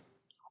Blu-ray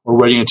or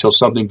waiting until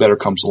something better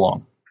comes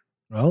along?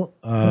 Well,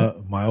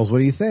 Miles, what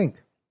do you think?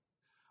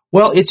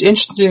 Well, it's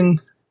interesting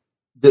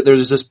that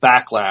there's this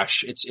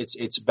backlash.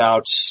 It's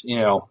about,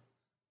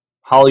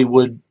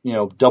 Hollywood,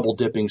 double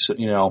dipping,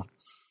 and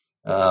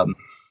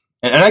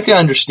I can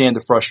understand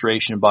the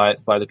frustration by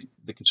the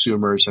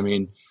consumers. I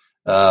mean,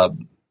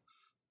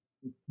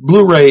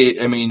 Blu-ray,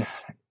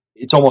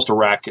 it's almost a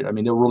racket.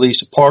 They'll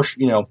release a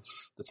partial,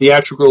 the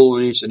theatrical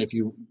release, and if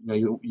you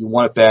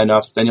want it bad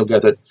enough, then you'll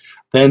get it.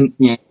 Then,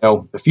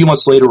 a few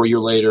months later or a year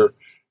later,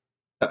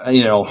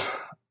 there'll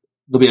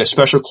be a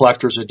special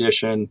collector's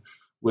edition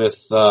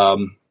with,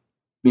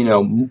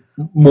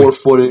 more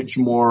footage,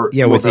 more.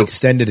 Yeah, with the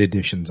extended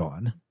editions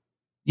on.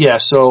 Yeah,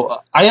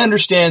 so I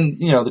understand,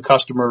 the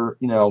customer,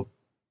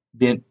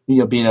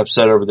 being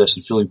upset over this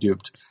and feeling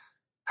duped.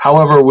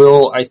 However,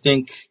 I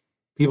think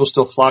people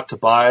still flock to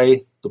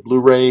buy the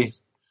Blu-ray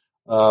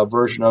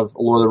version of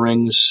Lord of the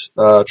Rings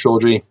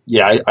trilogy?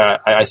 Yeah,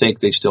 I think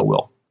they still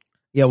will.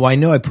 Yeah, well, I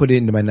know I put it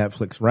into my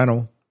Netflix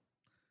rental.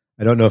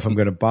 I don't know if I'm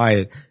going to buy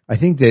it. I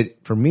think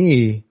that for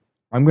me,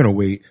 I'm going to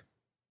wait.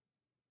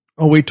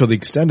 I'll wait till the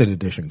extended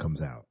edition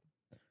comes out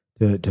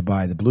to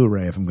buy the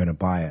Blu-ray if I'm going to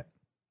buy it.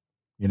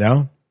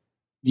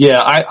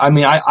 Yeah,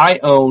 I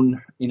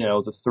own,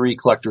 the 3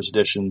 collector's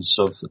editions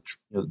of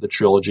the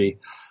trilogy.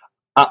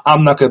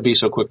 I'm not going to be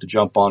so quick to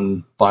jump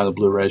on buying the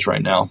Blu-rays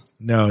right now.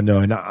 No,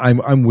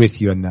 I'm with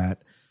you on that.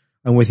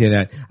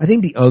 I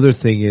think the other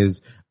thing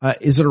is,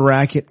 Is it a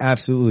racket?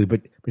 Absolutely.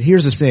 But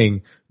here's the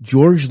thing.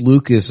 George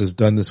Lucas has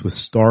done this with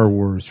Star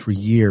Wars for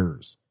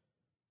years.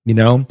 You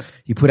know,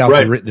 he put out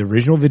the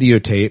original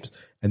videotapes,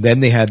 and then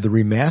they had the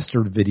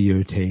remastered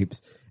videotapes,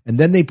 and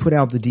then they put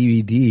out the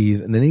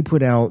DVDs, and then they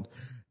put out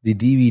the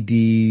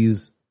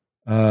DVDs,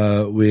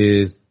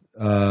 with,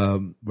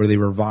 where they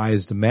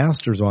revised the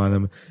masters on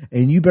them.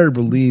 And you better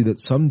believe that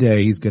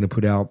someday he's going to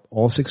put out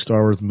all 6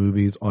 Star Wars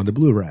movies onto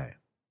Blu-ray.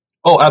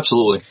 Oh,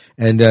 absolutely.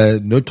 And,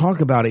 no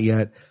talk about it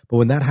yet, but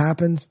when that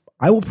happens,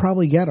 I will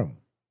probably get them.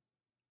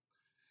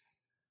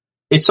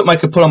 It's something I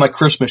could put on my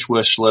Christmas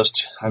wish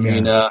list. I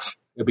mean,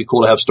 it'd be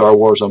cool to have Star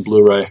Wars on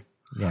Blu-ray.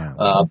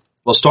 Yeah.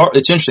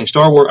 It's interesting.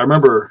 Star Wars, I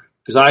remember,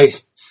 cause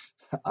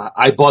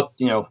I bought,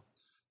 you know,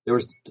 there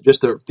was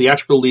just the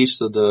theatrical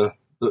release of the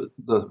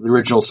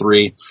original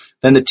 3,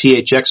 then the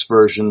THX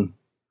version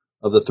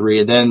of the 3,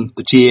 and then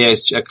the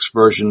THX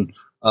version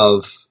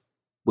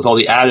with all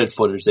the added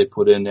footage they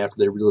put in after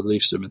they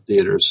released them in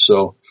theaters.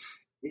 So,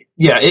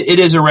 yeah, it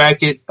is a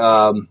racket.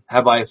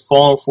 Have I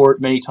fallen for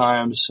it many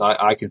times?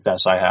 I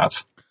confess I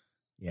have.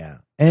 Yeah.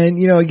 And,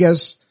 you know, I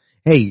guess,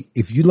 hey,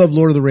 if you love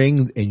Lord of the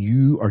Rings and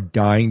you are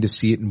dying to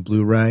see it in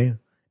Blu-ray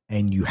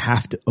and you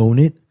have to own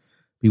it,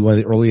 be one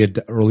of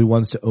the early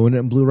ones to own it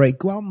in Blu-ray,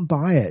 go out and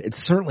buy it.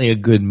 It's certainly a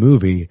good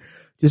movie.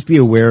 Just be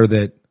aware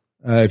that,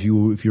 if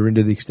you're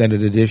into the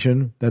extended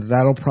edition,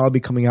 that'll probably be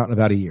coming out in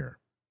about a year.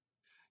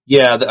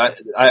 Yeah,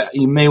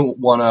 you may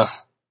want to,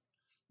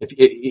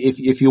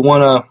 if you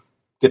want to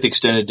get the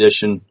extended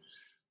edition,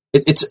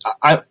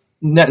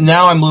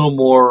 now I'm a little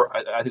more,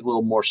 I think a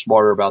little more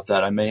smarter about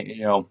that. I may,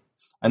 you know,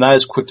 I'm not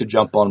as quick to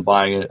jump on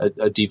buying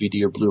a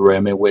DVD or Blu-ray. I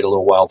may wait a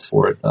little while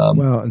for it.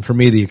 Well, and for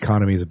me, the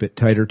economy is a bit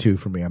tighter too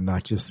for me. I'm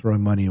not just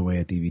throwing money away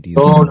at DVDs.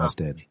 Oh, no.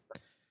 Did.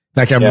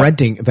 In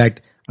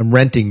fact, I'm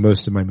renting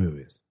most of my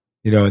movies.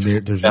 You know, and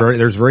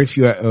there's very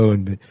few I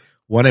own, but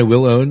one I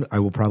will own. I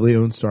will probably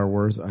own Star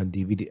Wars on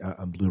DVD,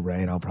 on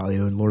Blu-ray, and I'll probably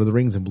own Lord of the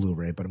Rings on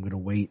Blu-ray, but I'm going to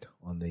wait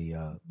on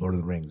the, Lord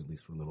of the Rings at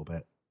least for a little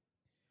bit.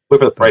 Wait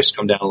for the price to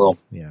come down a little.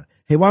 Yeah.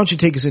 Hey, why don't you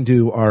take us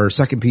into our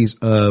second piece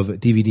of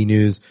DVD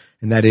news,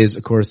 and that is,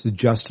 of course, the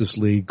Justice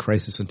League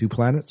Crisis on Two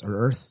Planets,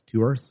 or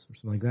Two Earths, or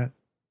something like that?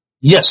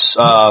 Yes.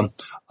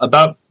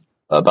 About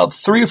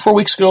 3 or 4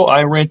 weeks ago,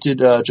 I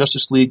rented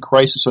Justice League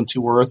Crisis on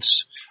Two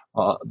Earths,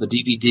 the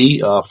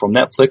DVD from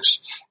Netflix,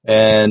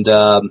 and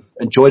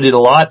enjoyed it a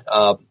lot.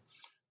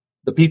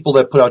 The people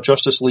that put out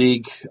Justice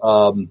League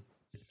are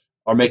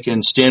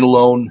making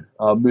standalone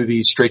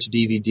movies straight to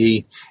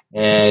DVD,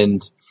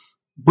 and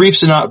brief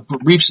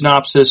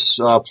synopsis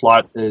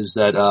plot is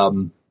that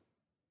an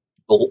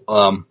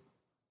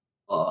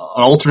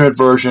alternate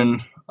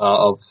version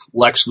of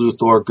Lex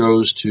Luthor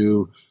goes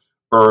to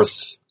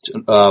Earth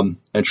and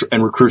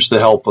recruits the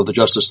help of the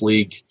Justice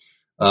League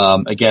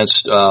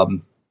against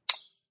the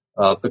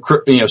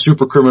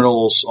super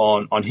criminals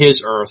on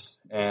his Earth,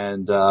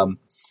 and so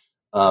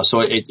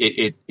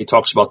it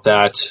talks about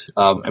that.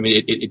 I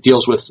mean, it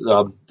deals with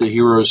the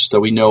heroes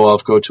that we know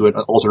of go to an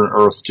alternate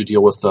Earth to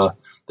deal with the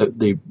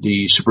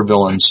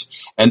supervillains.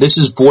 And this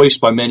is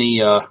voiced by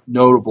many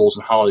notables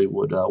in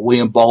Hollywood.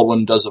 William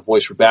Baldwin does a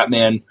voice for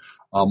Batman.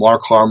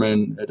 Mark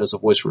Harmon does a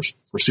voice for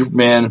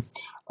Superman.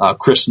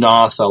 Chris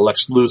Noth,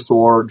 Lex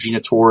Luthor.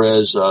 Gina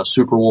Torres,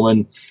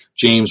 Superwoman.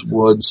 James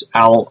Woods,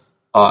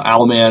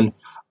 Owlman.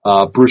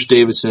 Bruce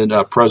Davidson,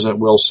 President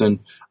Wilson.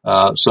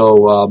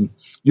 So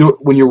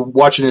when you're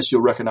watching this,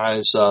 you'll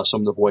recognize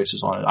some of the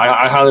voices on it.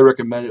 I highly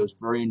recommend it. It was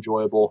very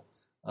enjoyable.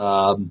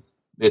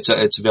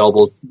 It's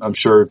available, I'm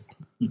sure,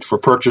 for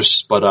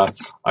purchase, but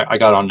I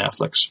got it on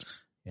Netflix.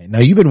 Now,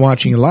 you've been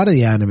watching a lot of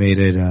the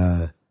animated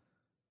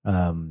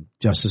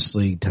Justice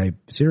League type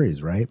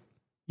series, right?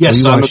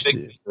 Yes, I'm a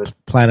big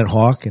Planet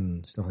Hawk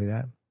and stuff like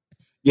that.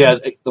 Yeah,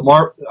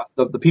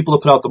 the people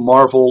that put out the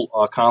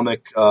Marvel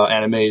comic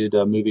animated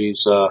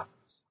movies,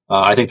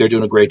 I think they're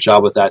doing a great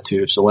job with that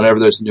too. So whenever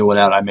there's a new one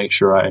out, I make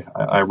sure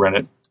I rent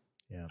it.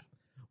 Yeah.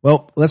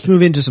 Well, let's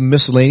move into some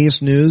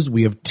miscellaneous news.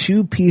 We have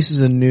 2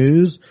 pieces of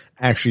news,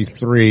 actually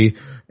 3,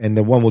 and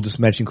the one we'll just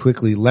mention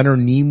quickly. Leonard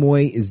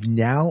Nimoy is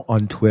now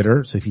on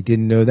Twitter. So if you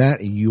didn't know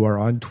that and you are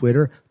on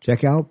Twitter,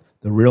 check out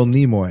The Real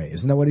Nimoy.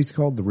 Isn't that what he's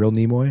called? The Real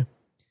Nimoy?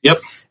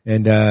 Yep.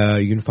 And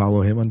you can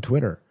follow him on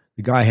Twitter.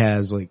 The guy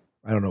has it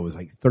was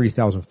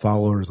 30,000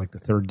 followers like the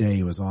third day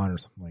he was on or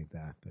something like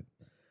that. But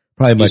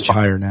probably much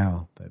higher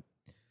now. But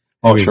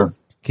anyways, sure.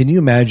 Can you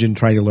imagine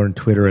trying to learn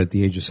Twitter at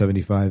the age of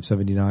 75,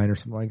 79 or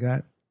something like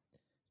that?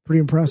 Pretty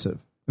impressive.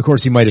 Of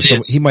course, he might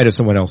have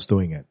someone else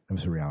doing it.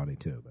 That's a reality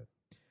too. But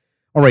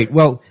all right.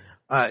 Well,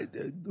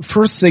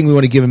 first thing we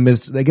want to give him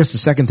is, I guess the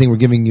second thing we're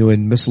giving you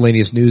in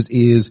miscellaneous news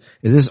is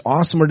this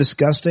awesome or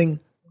disgusting?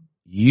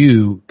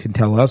 You can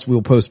tell us.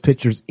 We'll post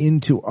pictures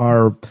into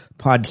our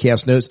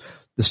podcast notes.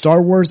 The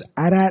Star Wars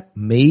AT-AT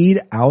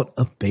made out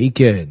of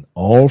bacon.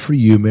 All for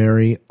you,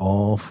 Mary.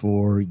 All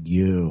for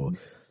you.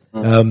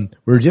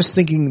 We're just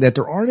thinking that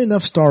there aren't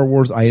enough Star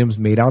Wars items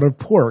made out of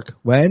pork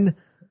when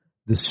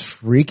this is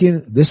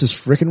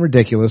freaking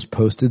ridiculous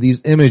posted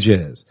these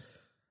images.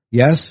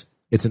 Yes,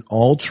 It's an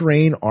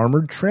all-terrain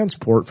armored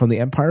transport from The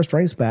Empire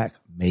Strikes Back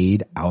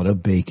made out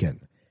of bacon.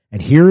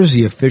 And here's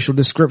the official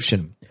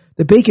description.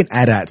 The bacon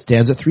AT-AT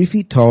stands at 3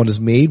 feet tall and is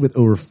made with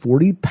over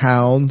 40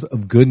 pounds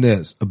of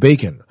goodness of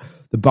bacon.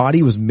 The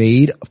body was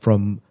made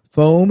from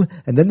foam,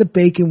 and then the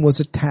bacon was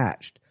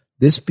attached.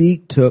 This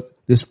beast took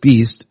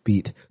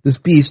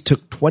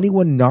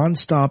 21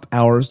 non-stop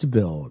hours to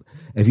build.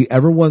 If you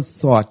ever once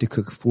thought to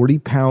cook 40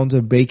 pounds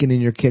of bacon in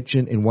your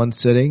kitchen in one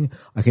sitting,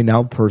 I can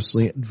now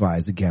personally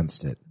advise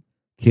against it.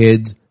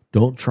 Kids,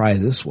 don't try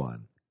this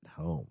one at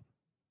home.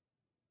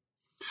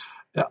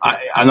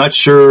 I'm not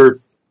sure,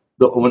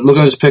 when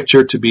looking at this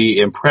picture, to be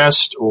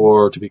impressed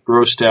or to be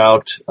grossed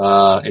out.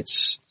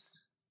 It's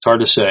hard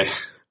to say.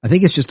 I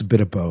think it's just a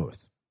bit of both.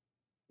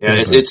 Yeah,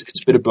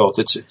 it's a bit of both.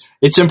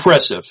 It's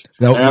impressive.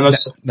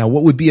 Now,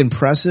 what would be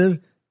impressive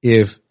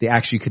if they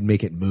actually could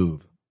make it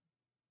move?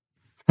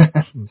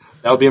 That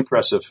would be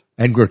impressive.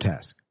 And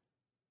grotesque.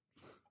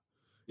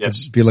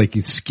 Yes. It'd be like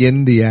you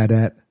skin the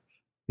AT-AT,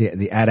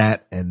 the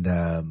AT-AT and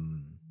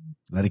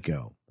let it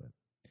go.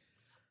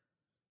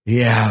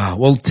 Yeah.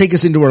 Well, take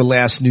us into our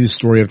last news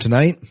story of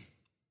tonight.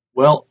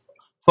 Well,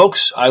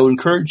 folks, I would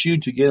encourage you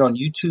to get on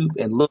YouTube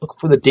and look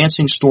for the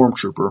Dancing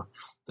Stormtrooper.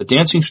 The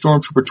Dancing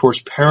Stormtrooper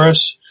tours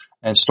Paris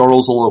and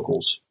startles the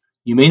locals.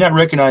 You may not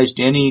recognize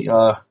Danny,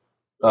 I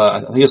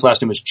think his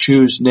last name is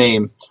Chu's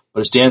name,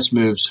 but his dance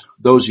moves,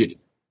 those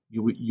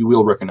you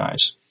will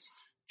recognize.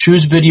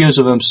 Chu's videos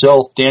of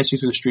himself dancing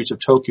through the streets of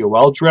Tokyo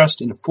while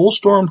dressed in full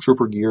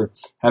Stormtrooper gear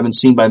have been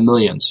seen by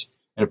millions.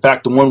 And in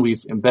fact, the one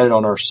we've embedded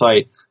on our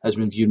site has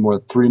been viewed more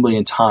than 3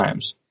 million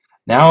times.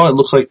 Now it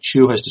looks like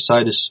Chu has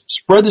decided to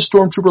spread the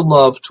Stormtrooper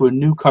love to a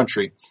new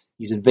country.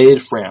 He's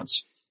invaded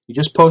France. He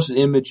just posted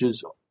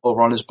images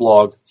over on his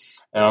blog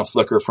and on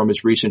Flickr from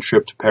his recent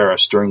trip to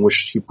Paris, during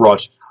which he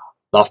brought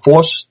La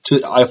Force to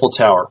the Eiffel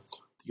Tower,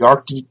 the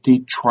Arc de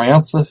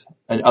Triomphe,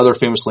 and other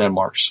famous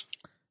landmarks.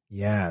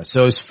 Yeah,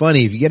 so it's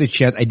funny. If you get a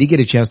chance, I did get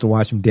a chance to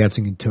watch him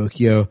dancing in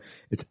Tokyo.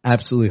 It's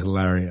absolutely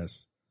hilarious.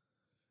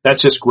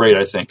 That's just great,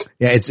 I think.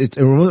 Yeah, it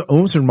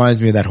almost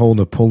reminds me of that whole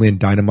Napoleon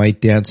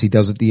Dynamite dance he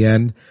does at the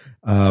end.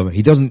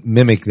 He doesn't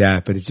mimic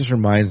that, but it just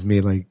reminds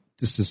me like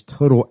just this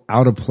total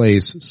out of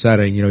place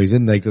setting. You know, he's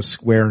in like the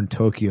square in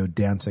Tokyo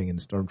dancing in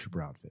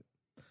Stormtrooper outfit.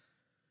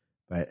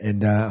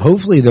 And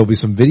hopefully there'll be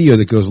some video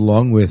that goes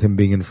along with him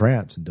being in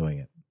France and doing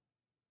it.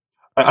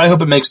 I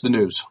hope it makes the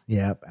news.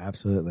 Yeah,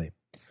 absolutely.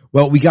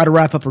 Well, we got to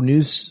wrap up our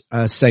news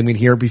segment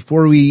here.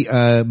 Before we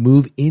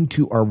move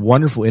into our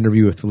wonderful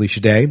interview with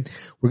Felicia Day,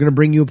 we're going to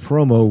bring you a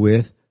promo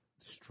with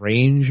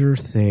Stranger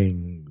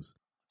Things.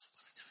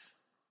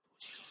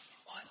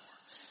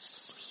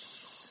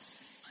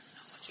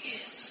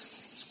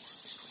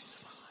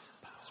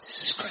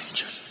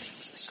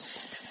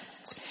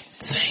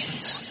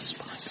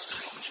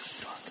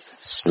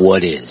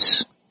 What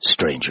is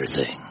Stranger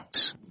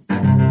Things?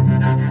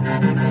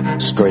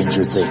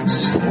 Stranger Things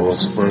is the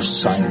world's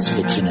first science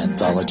fiction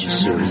anthology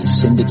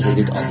series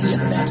syndicated on the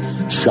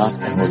internet, shot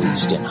and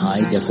released in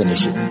high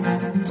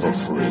definition for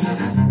free.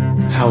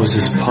 How is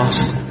this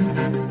possible?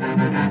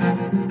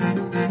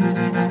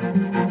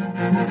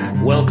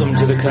 Welcome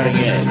to the cutting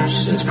edge,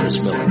 says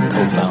Chris Miller,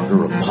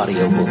 co-founder of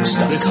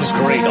PatioBooks.com. This is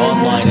great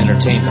online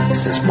entertainment,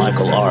 says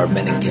Michael R.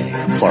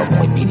 Meningay of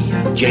Farpoint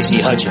Media. J.C.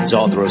 Hutchins,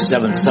 author of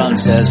Seven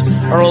Sons, says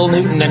Earl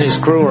Newton and his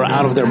crew are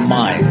out of their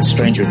minds.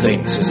 Stranger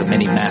Things is a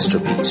mini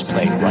masterpiece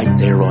playing right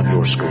there on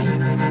your screen.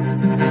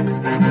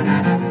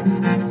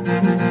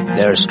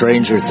 There are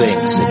stranger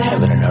things in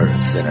heaven and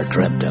earth that are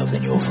dreamt of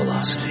in your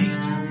philosophy.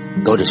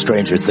 Go to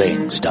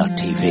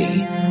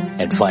strangerthings.tv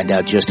and find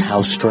out just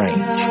how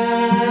strange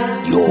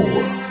your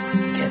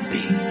world can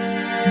be.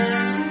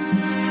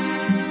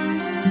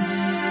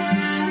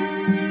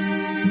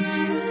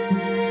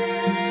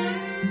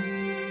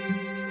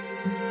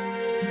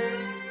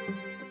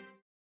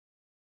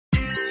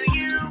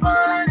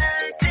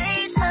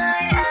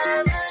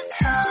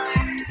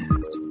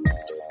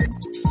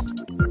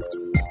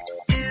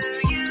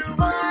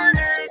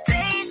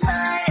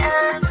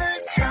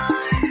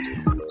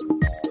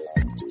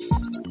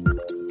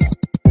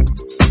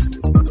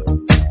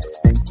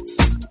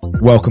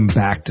 Welcome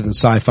back to the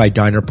Sci-Fi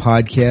Diner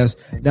podcast.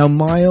 Now,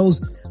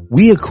 Miles,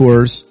 we, of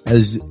course,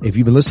 as if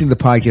you've been listening to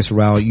the podcast for a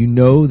while, you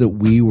know that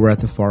we were at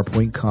the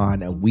Farpoint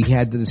Con and we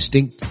had the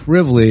distinct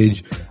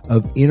privilege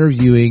of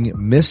interviewing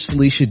Miss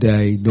Felicia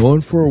Day,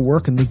 known for her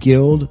work in the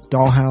Guild,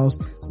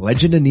 Dollhouse,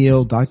 Legend of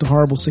Neil, Dr.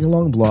 Horrible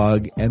Sing-Along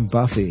blog, and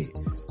Buffy.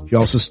 She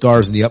also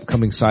stars in the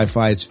upcoming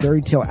Sci-Fi's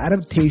fairy tale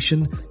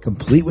adaptation,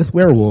 complete with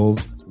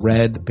werewolves,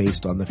 Red,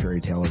 based on the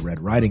fairy tale of Red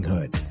Riding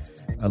Hood.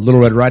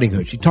 Little Red Riding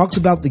Hood. She talks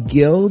about the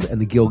Guild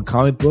and the Guild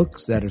comic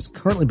books that is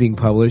currently being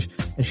published,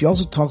 and she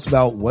also talks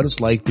about what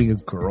it's like being a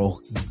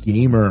girl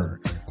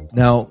gamer.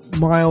 Now,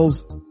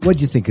 Miles, what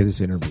did you think of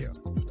this interview?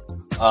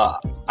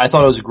 I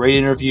thought it was a great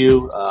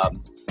interview.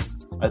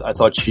 I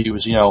thought she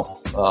was,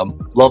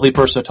 lovely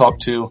person to talk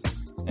to.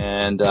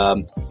 And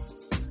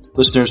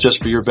listeners,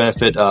 just for your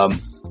benefit,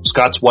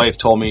 Scott's wife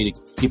told me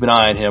to keep an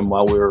eye on him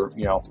while we were,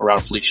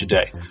 around Felicia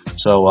Day.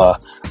 So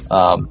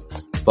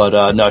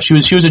But no, she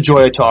was a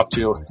joy to talk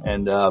to,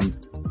 and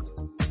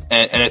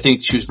I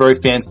think she was very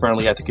fan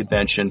friendly at the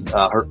convention.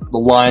 The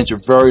lines are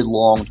very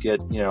long to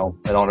get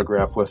an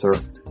autograph with her.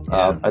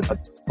 I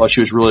thought she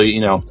was really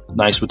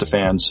nice with the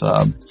fans.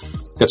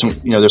 Got some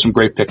there's some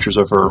great pictures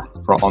of her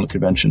on the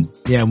convention.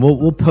 Yeah, and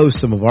we'll post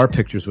some of our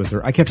pictures with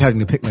her. I kept having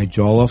to pick my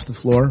jaw off the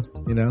floor,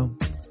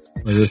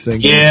 like this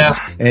thing. Yeah.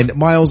 And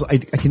Miles, I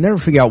can never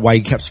figure out why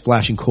he kept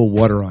splashing cold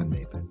water on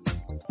me.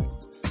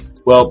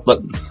 Well,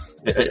 but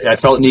I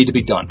felt it needed to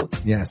be done.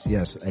 Yes.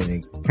 And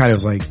it kind of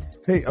was like,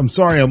 hey, I'm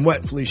sorry I'm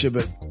wet, Felicia,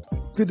 but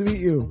good to meet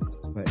you.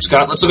 But,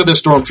 Scott, let's look at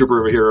this stormtrooper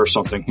over here or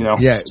something,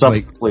 Yeah,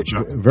 like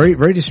Felicia. Very,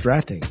 very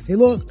distracting. Hey,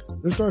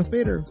 look, there's Darth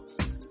Vader.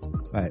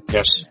 But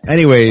yes.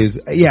 Anyways,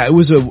 yeah,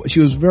 she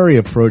was very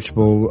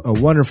approachable, a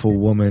wonderful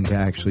woman to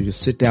actually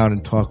just sit down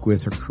and talk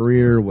with, her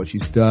career, what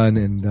she's done,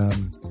 and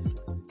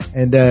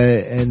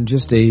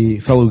just a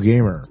fellow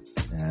gamer.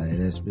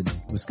 And it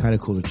was kind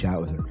of cool to chat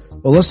with her.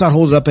 Well, let's not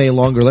hold it up any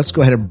longer. Let's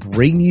go ahead and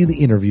bring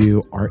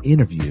you our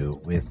interview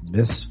with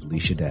Miss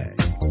Felicia Day.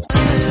 Do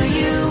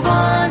you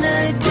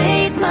wanna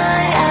date my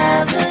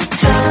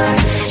avatar?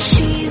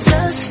 She's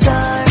a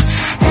star,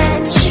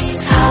 and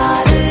she's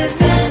hotter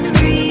than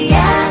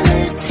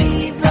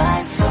reality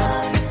by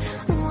far.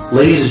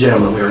 Ladies and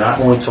gentlemen, we are not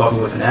only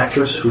talking with an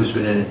actress who's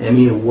been in an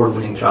Emmy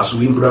Award-winning Joss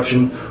Whedon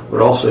production,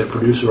 but also a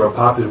producer of a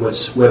popular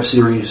web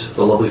series,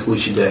 The Lovely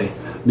Felicia Day.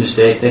 Ms.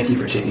 Day, thank you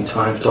for taking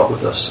time to talk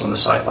with us on the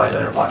SciFi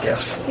Diner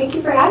podcast. Thank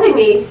you for having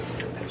me.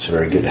 It's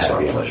very good to have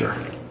you. It's our pleasure.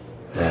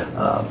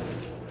 Yeah.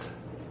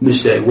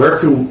 Ms. Day, where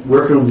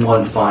can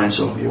one find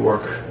some of your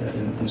work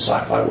in the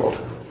sci-fi world?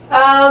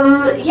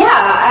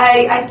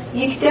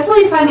 You can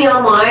definitely find me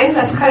online.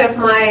 That's kind of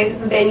my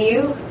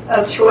venue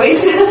of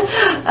choice.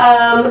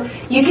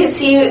 You can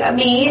see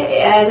me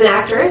as an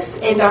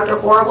actress in Dr.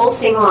 Horrible's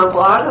Sing-Along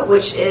blog,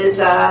 which is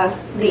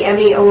the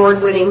Emmy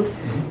Award-winning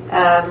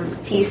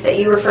piece that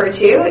you referred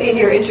to in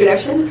your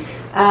introduction.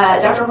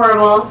 Dr.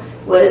 Horrible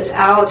was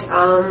out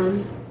a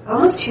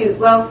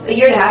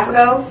year and a half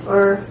ago,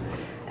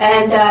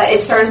 and it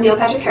stars Neil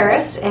Patrick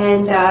Harris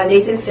and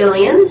Nathan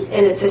Fillion,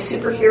 and it's a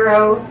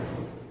superhero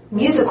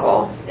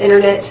musical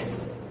internet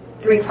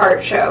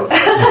 3-part show.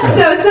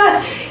 So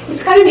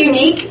it's kind of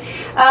unique,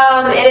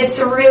 and it's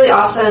really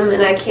awesome,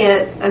 and I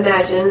can't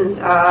imagine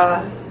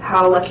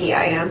how lucky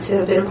I am to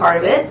have been a part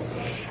of it.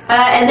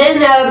 And then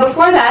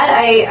before that,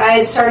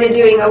 I started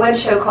doing a web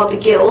show called The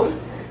Guild,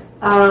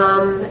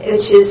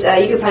 which is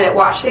you can find it at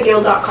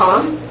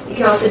watchtheguild.com. You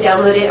can also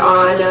download it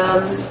on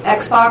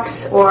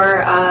Xbox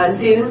or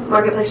Zune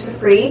Marketplace for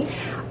free,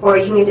 or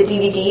you can get the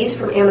DVDs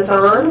from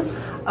Amazon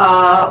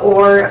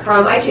or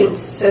from iTunes.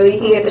 So you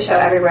can get the show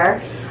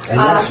everywhere. And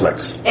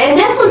Netflix. And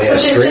Netflix,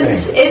 which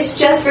is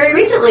just very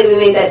recently we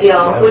made that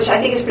deal, which I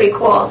think is pretty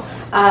cool.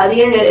 The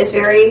internet is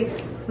very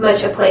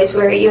much a place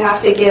where you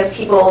have to give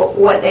people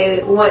what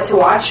they want to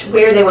watch,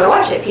 where they want to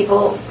watch it.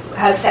 People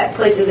have set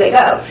places they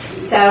go.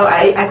 So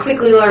I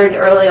quickly learned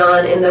early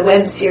on in the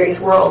web series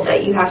world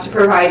that you have to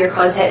provide your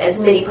content as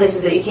many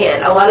places as you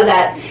can. A lot of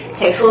that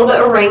takes a little bit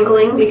of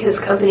wrangling because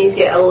companies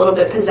get a little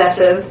bit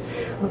possessive.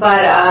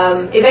 But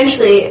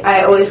eventually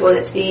I always want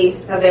it to be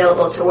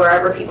available to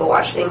wherever people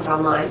watch things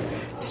online.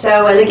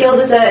 So The Guild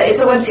is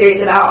a web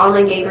series about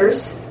online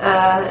gamers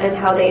and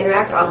how they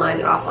interact online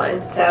and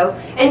offline. So,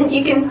 and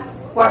you can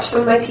watch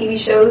some of my TV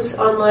shows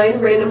online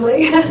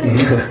randomly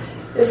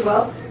as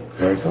well.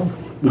 Very cool.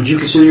 Would you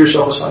consider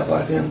yourself a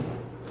sci-fi fan?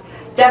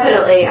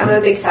 Definitely, I'm a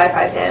big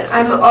sci-fi fan.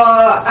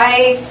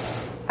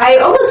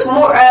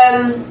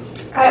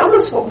 I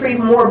almost read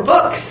more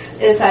books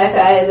in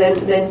sci-fi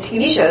than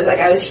TV shows. Like,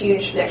 I was a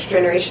huge Next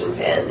Generation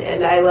fan,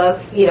 and I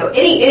love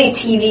any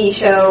TV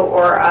show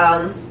or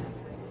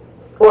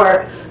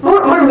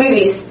more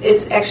movies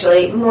is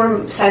actually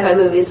more sci-fi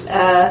movies.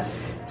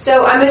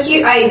 So I'm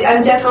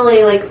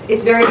definitely,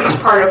 it's very much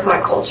part of my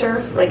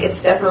culture. Like,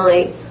 it's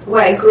definitely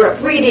what I grew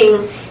up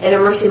reading and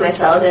immersing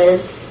myself in,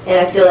 and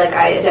I feel like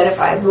I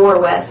identify more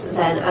with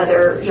than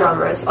other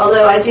genres.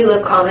 Although I do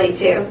love comedy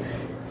too.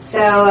 So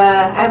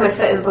I have my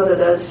foot in both of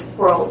those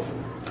worlds.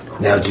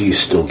 Now, do you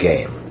still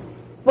game?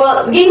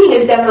 Well, gaming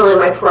is definitely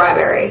my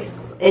primary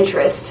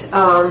interest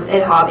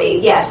and hobby.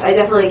 Yes, I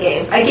definitely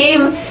game. I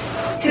game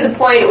to the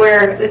point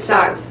where it's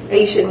not,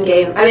 you shouldn't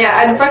game. I mean,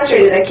 I'm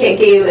frustrated I can't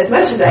game as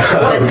much as I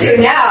want to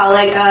now.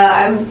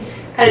 I'm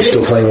kind of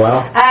still playing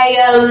WoW?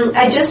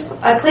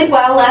 I played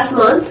WoW last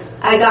month.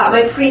 I got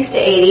my priest to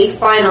 80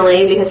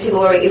 finally because people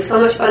were making so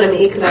much fun of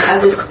me because I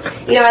have this,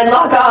 I'd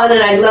log on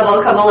and I'd level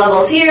a couple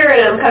levels here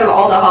and I'm kind of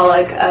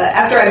alcoholic.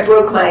 After I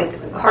broke my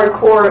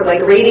hardcore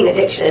raiding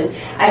addiction,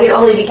 I can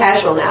only be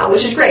casual now,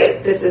 which is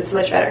great because it's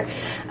much better.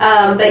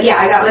 But yeah,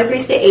 I got my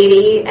priest to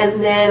 80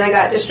 and then I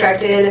got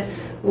distracted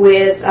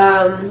with,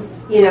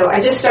 I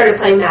just started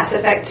playing Mass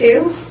Effect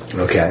 2.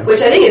 Okay.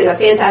 Which I think is a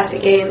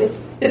fantastic game.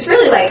 It's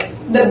really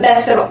the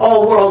best of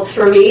all worlds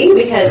for me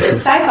because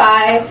it's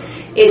sci-fi,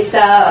 it's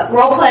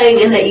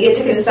role-playing in that you get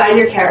to design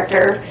your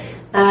character.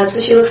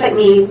 So she looks like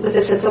me with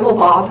a sensible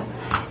bob.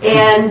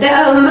 And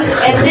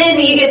then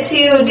you get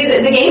to do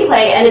the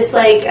gameplay, and it's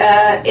like,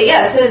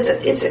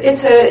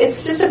 so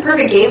it's just a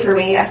perfect game for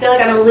me. I feel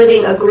like I'm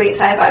living a great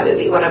sci-fi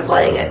movie when I'm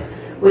playing it,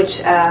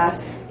 which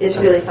is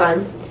really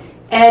fun.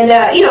 And,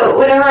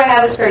 whenever I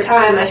have a spare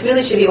time, I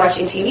really should be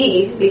watching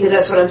TV, because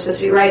that's what I'm supposed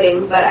to be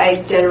writing, but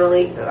I'm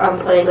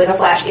playing like a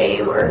Flash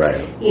game, or,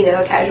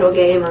 a casual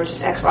game, or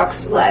just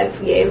Xbox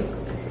Live game.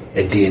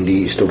 At D&D,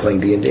 you still playing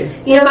D&D?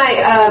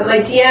 My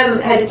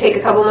DM had to take a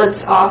couple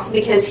months off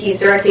because he's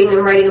directing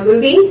and writing a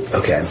movie.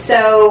 Okay.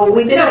 So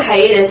we've been on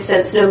hiatus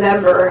since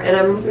November, and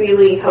I'm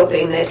really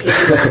hoping that he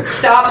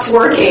stops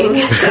working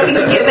so we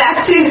can get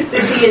back to the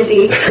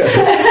D&D.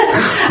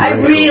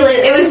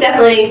 It was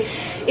definitely...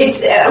 we've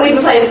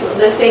been playing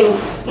the same,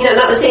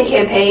 not the same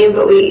campaign,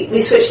 but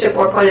we switched to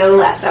 4.0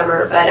 last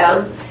summer.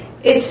 But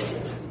it's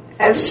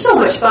so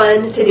much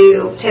fun to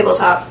do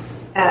tabletop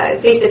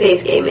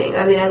face-to-face gaming.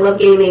 I mean, I love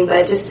gaming,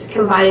 but just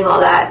combining all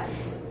that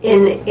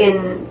in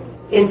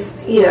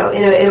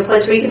a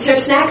place where you can share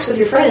snacks with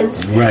your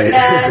friends. Right.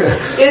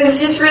 It's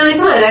just really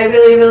fun. I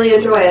really, really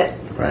enjoy it.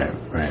 Right.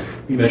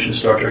 You mentioned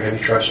Star Trek. Have you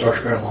tried Star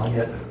Trek Online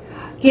yet?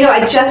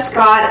 I just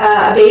got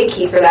a beta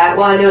key for that.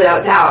 Well, I know now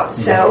it's out.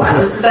 So,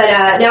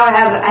 but now I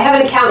have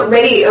an account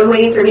ready. I'm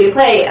waiting for me to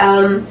play.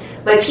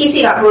 My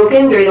PC got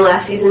broken during the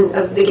last season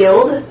of the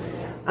Guild.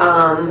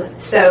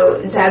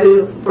 So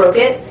Zabu broke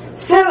it.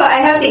 So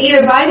I have to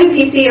either buy a new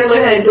PC or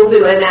learn how to dual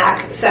boot my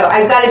Mac. So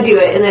I've got to do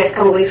it in the next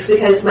couple of weeks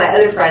because my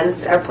other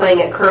friends are playing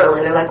it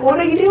currently. They're like, "What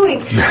are you doing?"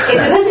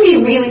 It's supposed to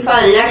be really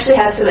fun. It actually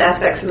has some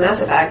aspects of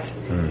Mass Effect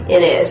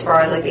in it, as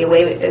far as like the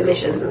away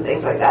missions and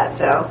things like that.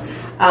 So.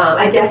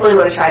 I definitely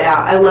want to try it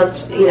out. I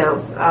loved,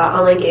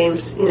 online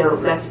games,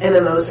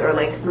 MMOs are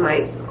like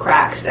my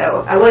crack,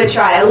 so I want to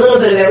try a little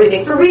bit of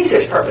everything for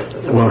research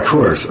purposes. Well, of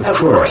course. That's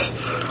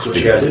what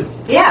you gotta do.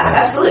 Yeah,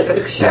 absolutely. For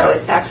the show,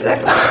 it's tax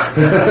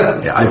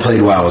deductible. Yeah, I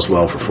played WoW as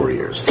well for 4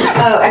 years.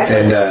 Oh,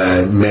 excellent.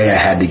 And May, I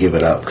had to give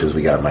it up because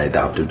we got my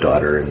adoptive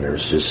daughter, and there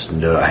was just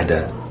I had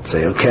to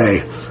say,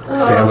 okay,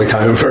 family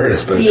time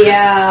first. But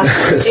yeah,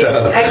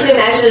 I can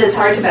imagine it's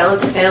hard to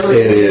balance a family.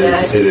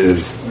 It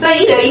is. But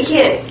you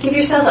can't give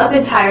yourself up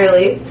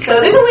entirely. So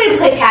there's a way to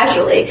play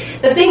casually.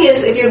 The thing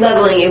is, if you're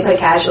leveling, you play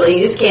casually.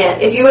 You just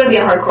can't. If you want to be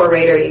a hardcore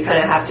raider, you kind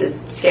of have to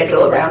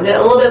schedule around it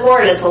a little bit more,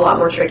 and it's a lot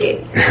more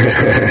tricky.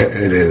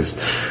 It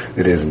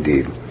is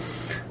indeed.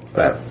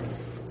 But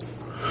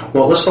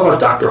well, let's talk about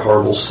Dr.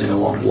 Horrible's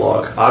sing-along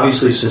blog.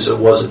 Obviously, since it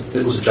was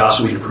a Joss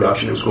Whedon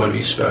production, it was going to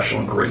be special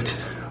and great.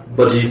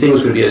 But do you think it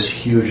was going to be as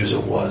huge as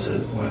it was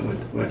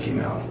when it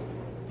came out?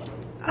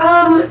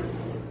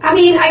 I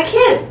mean, I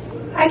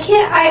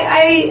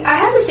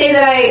have to say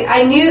that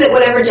I knew that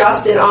whatever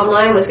Joss did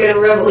online was going to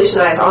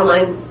revolutionize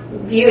online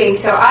viewing.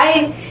 So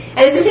and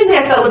it's the same thing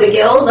I felt with the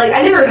Guild. Like,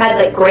 I never had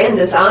like grand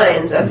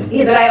designs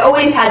but I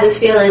always had this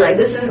feeling like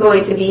this is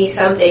going to be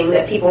something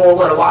that people will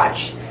want to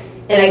watch.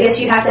 And I guess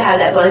you have to have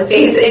that blind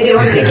faith in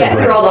order to get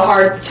through all the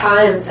hard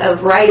times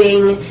of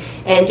writing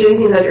and doing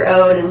things on your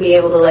own and be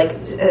able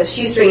to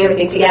shoestring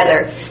everything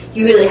together.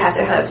 You really have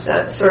to have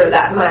sort of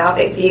that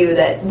myopic view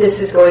that this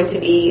is going to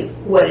be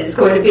what it is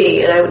going to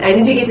be, and I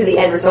need to get to the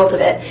end result of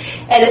it.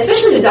 And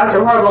especially with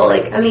Dr. Horrible,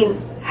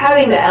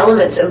 having the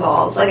elements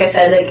involved, like I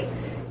said,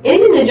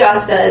 anything that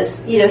Joss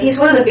does, he's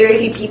one of the very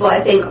few people, I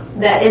think,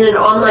 that in an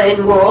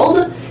online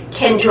world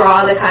can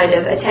draw the kind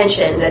of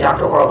attention that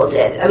Dr. Horrible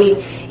did. I mean,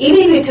 even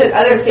if you took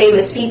other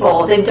famous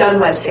people, they've done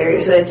web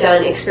series, or they've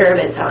done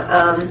experiments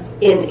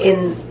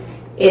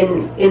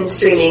in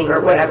streaming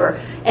or whatever.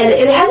 And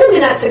it hasn't been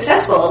that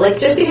successful. Like,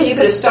 just because you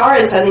put a star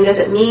in something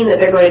doesn't mean that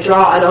they're going to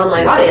draw an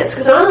online audience.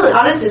 Because an online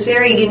audience is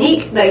very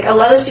unique. Like, a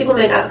lot of those people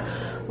might not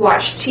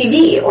watch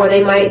TV, or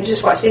they might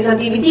just watch things on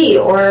DVD,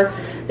 or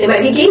they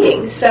might be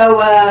gaming. So,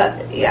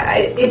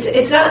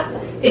 it's not,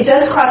 it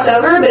does cross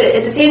over, but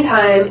at the same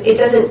time, it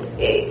doesn't,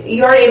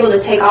 you aren't able to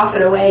take off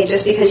in a way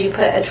just because you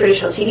put a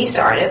traditional TV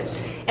star in it.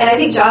 And I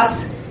think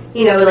Joss,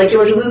 like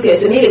George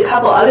Lucas and maybe a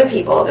couple other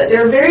people, but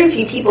there are very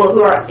few people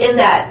who are in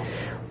that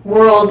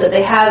world that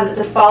they have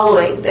the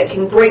following that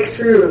can break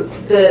through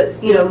the,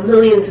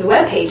 millions of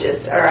web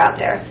pages that are out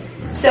there.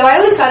 So I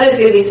always thought it was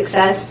going to be a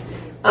success.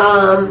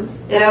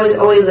 And I was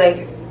always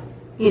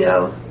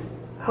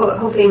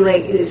hoping,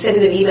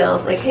 sending them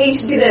emails like, hey, you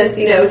should do this,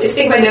 just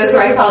stick my nose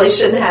where I probably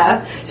shouldn't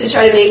have, to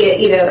try to make it,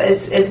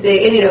 as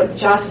big. And,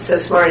 Joss is so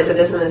smart as a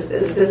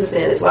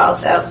businessman as well,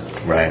 so.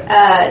 Right.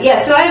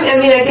 So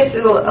I guess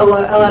there's a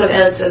lot of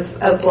ounce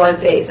of blind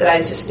faith that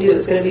I just knew it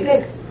was going to be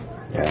big.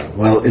 Yeah.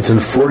 Well, it's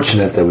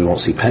unfortunate that we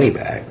won't see Penny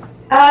back.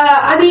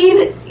 Yeah.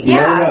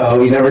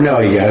 You never know,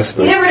 I guess.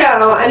 But. You never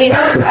know. I mean,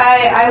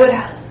 I would,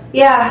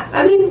 yeah.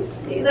 I mean,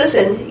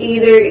 listen,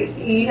 either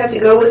you have to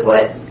go with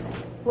what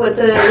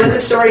the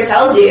story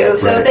tells you.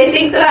 So if they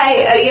think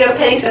that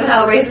Penny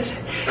somehow raises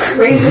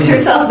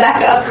herself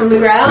back up from the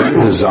ground.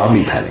 The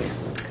zombie Penny.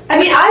 I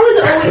mean, a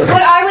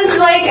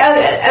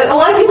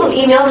lot of people have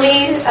emailed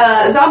me,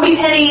 zombie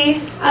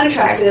Penny,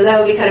 unattractive, that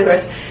would be kind of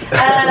gross.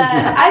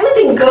 I would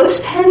think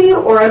Ghost Penny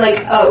or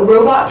like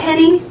Robot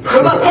Penny.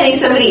 Robot Penny,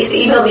 somebody used to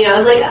email me. I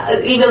was like,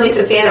 email me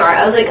some fan art.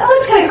 I was like, oh,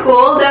 that's kind of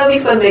cool. That would be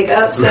fun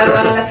makeup. So,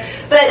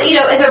 but you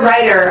know, as a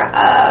writer,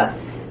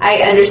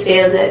 I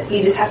understand that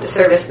you just have to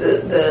service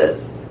the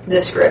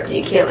script.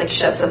 You can't like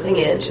shove something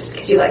in just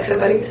because you like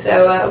somebody.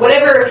 So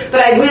whatever. But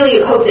I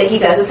really hope that he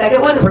does a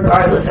second one,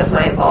 regardless of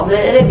my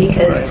involvement in it,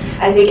 because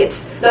I think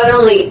it's not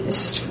only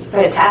just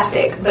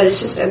fantastic, but it's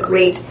just a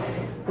great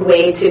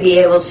way to be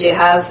able to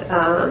have,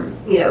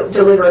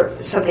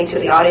 deliver something to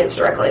the audience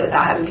directly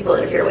without having people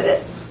interfere with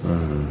it.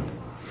 Mm-hmm.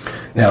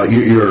 Now,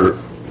 your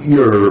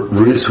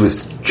roots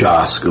with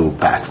Joss go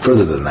back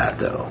further than that,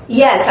 though.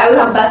 Yes, I was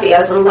on Buffy. I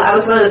was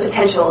one of the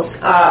potentials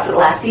for the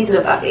last season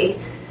of Buffy.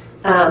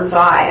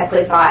 Vi. I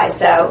played Vi.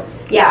 So,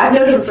 yeah, I've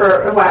known him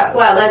for a while.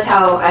 Well, that's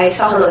how I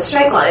saw him on the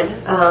strike line,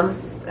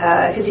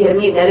 because he had a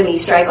Mutant Enemy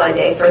strike line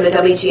day for the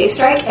WGA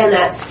strike, and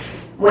that's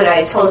when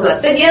I told him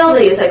about the guild,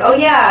 and he was like, oh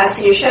yeah, I've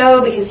seen your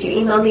show because you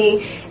emailed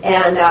me,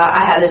 and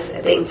I had this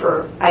idea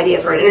for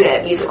an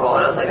internet musical,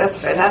 and I was like, that's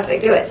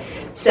fantastic, do it.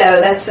 So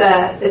that's,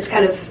 it's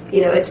kind of,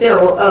 it's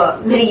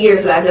been many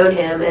years that I've known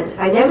him, and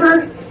I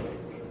never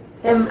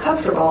am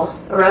comfortable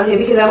around him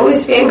because I'm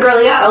always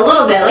fangirling out a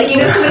little bit. Like,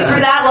 somebody for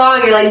that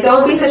long, you're like,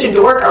 don't be such a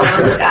dork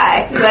around this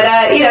guy.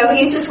 But,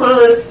 he's just one of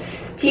those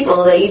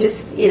people that you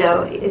just,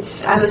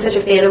 I'm such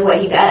a fan of what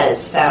he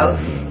does, so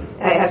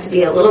I have to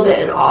be a little bit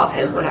in awe of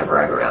him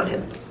whenever I'm around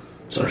him.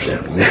 It's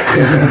understandable.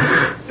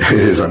 It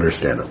is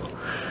understandable.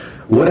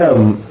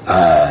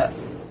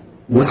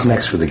 What's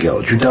next for the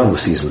Guild? You're done with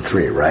season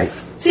 3, right?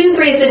 Season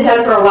 3 has been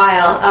done for a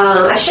while.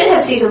 I should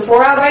have season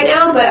 4 out right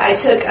now, but I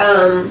took,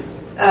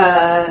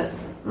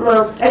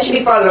 I should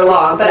be farther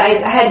along, but I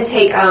had to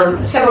take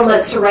several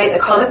months to write the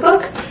comic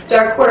book.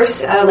 Dark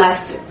Horse,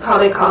 last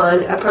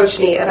Comic-Con, approached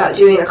me about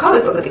doing a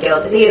comic book with the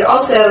Guild. He had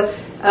also,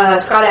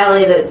 Scott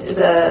Alley,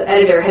 the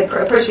editor, had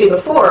approached me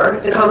before,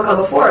 the Comic-Con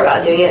before,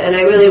 about doing it, and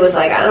I really was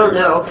like, I don't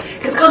know,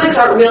 because comics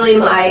aren't really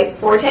my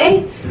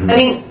forte. Mm-hmm.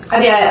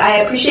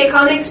 I appreciate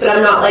comics, but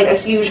I'm not like a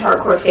huge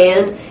hardcore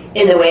fan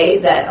in the way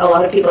that a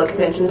lot of people at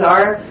conventions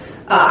are.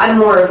 I'm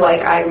more of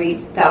like, I read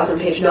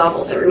 1,000-page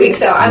novels every week,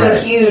 so I'm a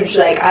huge,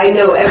 I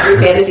know every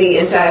fantasy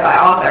and sci-fi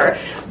author,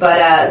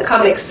 but the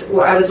comics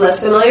I was less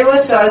familiar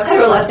with, so I was kind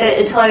of reluctant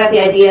until I got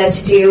the idea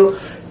to do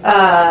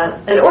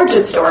an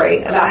origin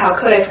story about how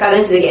Codex got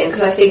into the game,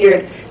 because I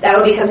figured that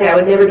would be something I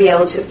would never be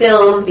able to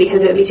film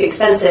because it would be too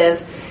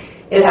expensive.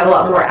 It would have a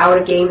lot more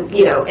out-of-game,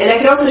 and I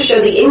could also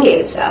show the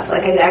in-game stuff.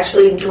 Like, I could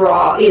actually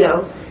draw,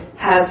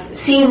 have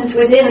scenes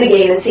within the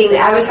game and seeing the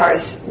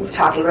avatars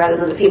talking rather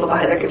than the people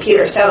behind their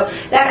computer. So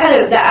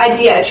that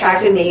idea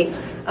attracted me.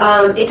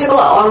 It took a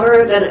lot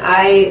longer than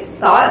I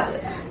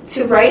thought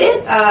to write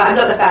it. I'm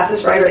not the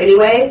fastest writer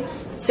anyway,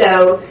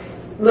 so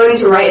learning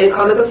to write in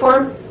comic book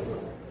form,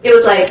 it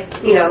was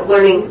like,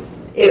 learning,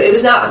 it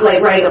was not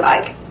like riding a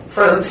bike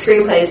from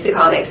screenplays to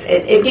comics.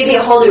 It gave me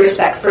a whole new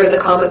respect for the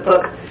comic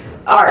book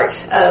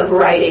art of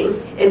writing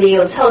and being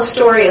able to tell a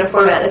story in a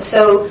format that's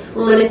so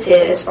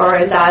limited as far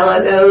as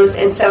dialogue goes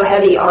and so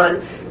heavy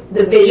on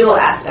the visual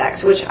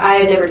aspect, which I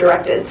had never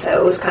directed,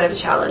 so it was kind of a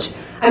challenge.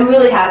 I'm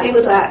really happy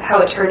with how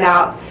it turned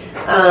out,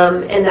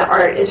 and the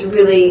art is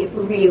really,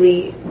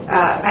 really,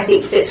 I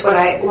think fits what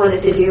I wanted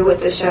to do with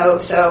the show,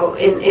 so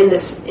in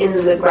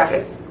the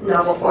graphic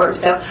novel form.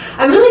 So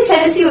I'm really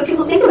excited to see what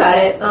people think about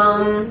it.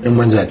 And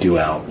when's that due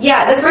out?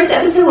 Yeah, the first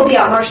episode will be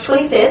out March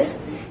 25th.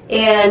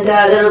 And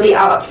then it'll be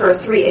out for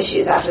 3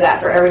 issues after that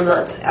for every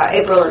month,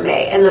 April and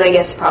May. And then I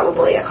guess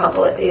probably a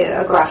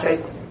graphic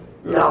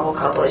novel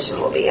compilation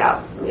will be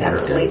out. I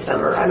don't know, late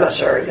summer. I'm not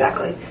sure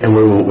exactly. And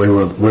where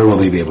will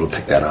they be able to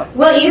pick that up?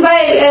 Well, you can buy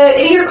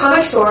it in your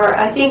comic store.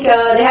 I think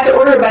they have to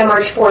order it by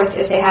March 4th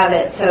if they have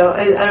it. So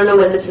I don't know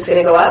when this is going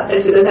to go up, but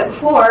if it goes up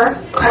before,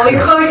 call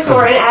your comic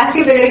store and ask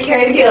if they're going to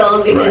carry the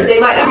Guild, because they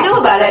might not know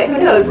about it. Who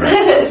knows?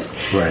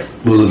 Right.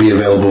 Will it be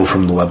available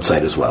from the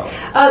website as well?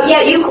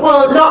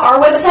 Not our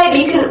website, but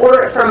you can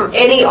order it from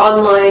any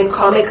online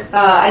comic.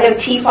 I know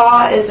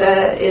TFAW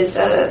is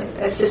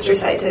a sister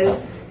site to,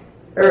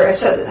 or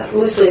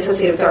loosely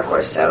associated with Dark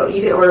Horse, so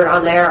you can order it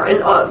on there and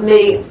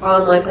many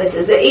online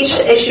places. Each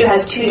issue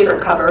has 2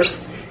 different covers,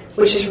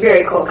 which is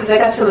very cool because I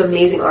got some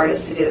amazing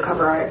artists to do the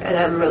cover art, and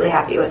I'm really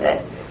happy with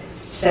it.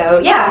 So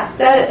yeah,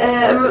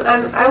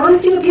 I want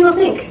to see what people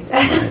think.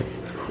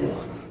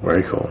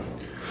 Very cool.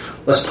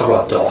 Let's talk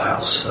about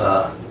Dollhouse.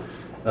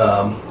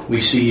 We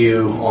see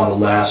you on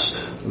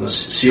the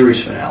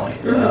series finale.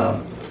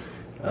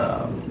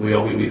 Mm-hmm.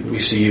 We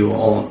see you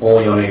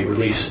only on a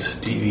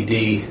released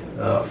DVD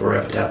for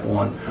Epitaph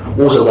 1. What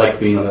was it like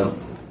being on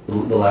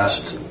the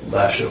last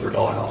show for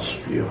Dollhouse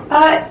for you?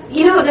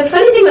 The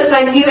funny thing was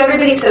I knew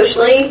everybody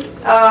socially.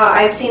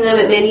 I've seen them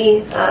at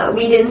many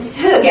Whedon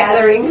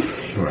gatherings.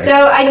 Right. So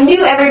I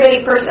knew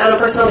everybody on a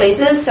personal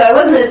basis, so I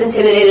wasn't as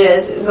intimidated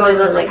as going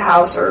on like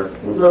House or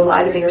Little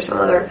Lie to Me or some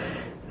other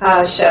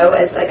show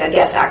as like a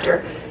guest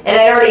actor. And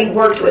I'd already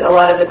worked with a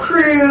lot of the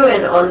crew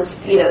and on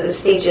the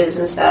stages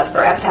and stuff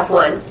for Epitaph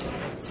 1.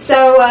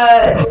 So,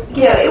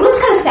 it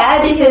was kind of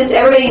sad because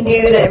everybody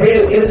knew that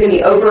it was going to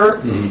be over,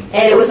 and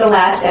it was the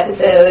last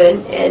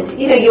episode, and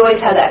you always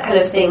have that kind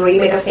of thing where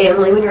you make a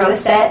family when you're on a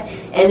set,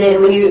 and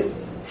then when you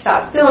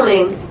stop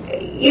filming,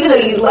 even though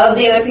you love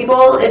the other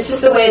people, it's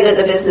just the way that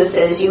the business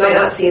is. You might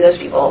not see those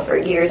people for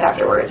years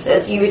afterwards.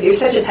 As you're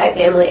such a tight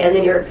family, and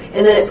then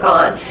it's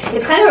gone.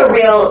 It's kind of a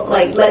real,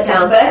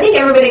 letdown, but I think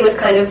everybody was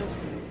kind of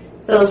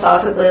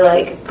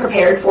philosophically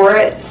prepared for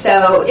it,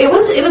 so it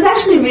was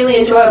actually really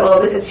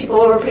enjoyable because people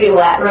were pretty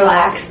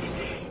relaxed,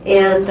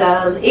 and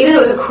even though it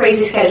was a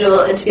crazy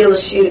schedule, and to be able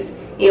to shoot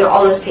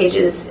all those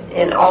pages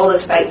and all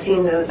those fight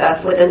scenes and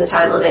stuff within the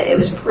time limit, it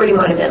was pretty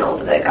monumental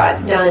that it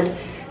got done.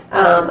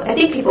 I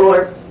think people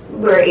were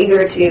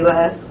eager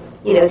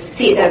to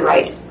see it done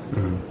right.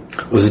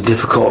 Was it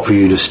difficult for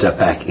you to step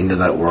back into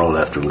that world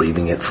after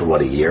leaving it for,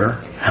 a year?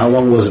 How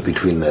long was it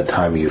between the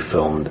time you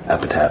filmed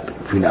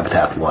between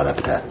Epitaph 1 and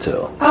Epitaph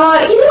 2?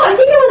 I think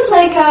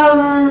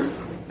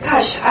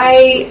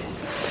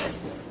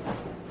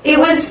it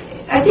was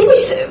I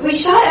think we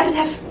shot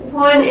Epitaph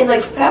 1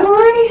 in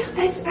February.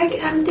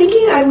 I'm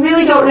thinking, I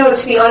really don't know,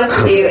 to be honest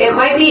with you. It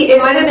might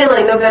have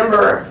been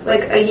November,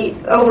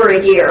 over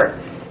a year.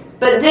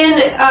 But then,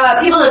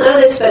 people don't know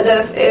this, but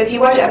if you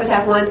watch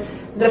Epitaph 1,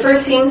 the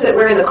first scenes that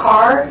were in the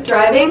car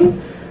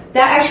driving,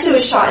 that actually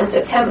was shot in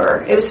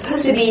September. It was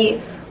supposed to be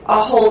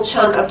a whole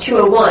chunk of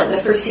 201, the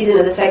first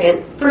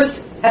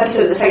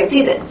episode of the second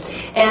season.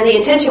 And the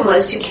intention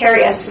was to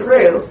carry us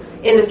through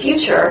in the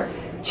future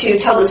to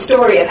tell the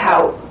story of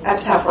how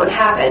Epitaph 1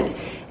 happened.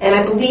 And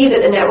I believe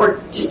that the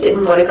network just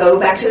didn't want to go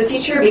back to the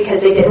future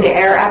because they didn't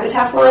air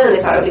Epitaph 1 and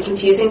they thought it would be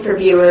confusing for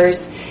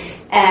viewers.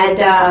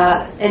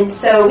 And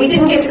so we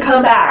didn't get to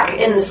come back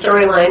in the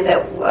storyline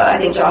that I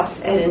think Joss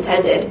had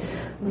intended.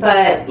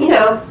 But,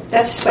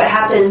 that's just what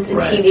happens in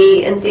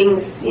TV, and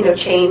things,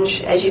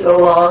 change as you go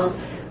along.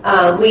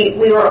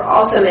 We were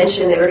also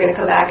mentioned they were going to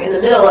come back in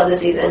the middle of the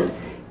season,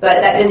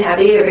 but that didn't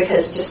happen either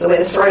because just the way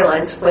the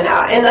storylines went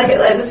out. And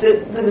this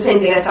is the same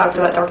thing I talked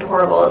about Dr.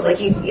 Horrible.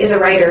 It's you, as a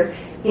writer,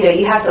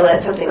 you have to let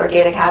something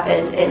organic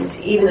happen, and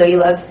even though you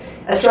love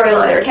a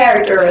storyline or a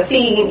character or a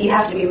scene, you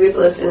have to be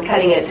ruthless in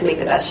cutting it to make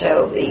the best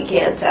show that you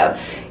can. So,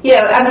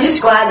 I'm just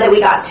glad that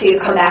we got to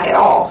come back at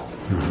all.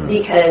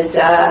 Because,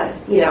 I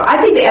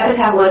think the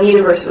Epitaph 1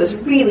 universe was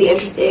really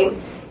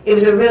interesting. It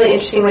was a really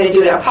interesting way to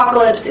do an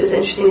apocalypse. It was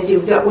interesting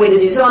way to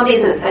do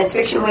zombies in a science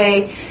fiction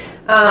way.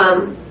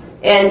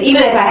 And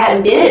even if I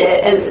hadn't been in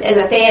it as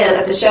a fan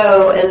of the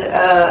show and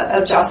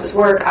of Joss's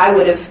work, I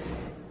would have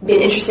been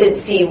interested to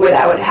see where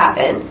that would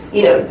happen,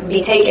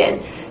 be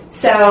taken.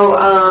 So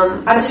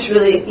I'm just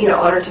really,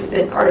 honored to have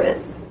been part of it.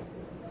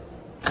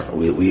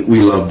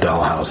 We love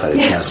Dollhouse. I had a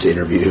chance to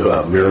interview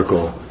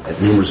Miracle at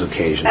numerous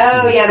occasions.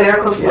 Oh yeah,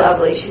 Miracle's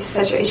lovely. She's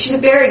a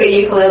very good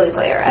ukulele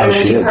player. I don't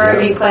know if you've heard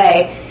me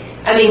play.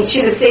 I mean,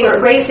 she's a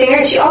great singer,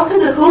 and she also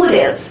does hula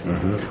dance.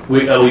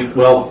 We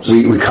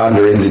conned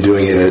her into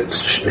doing it at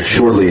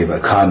shortly of a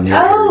con near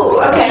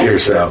last year.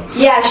 So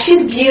yeah,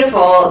 she's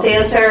beautiful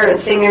dancer and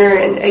singer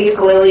and a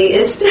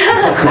ukuleleist.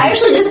 I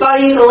actually just bought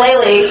a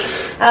ukulele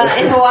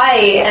in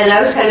Hawaii, and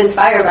I was kind of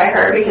inspired by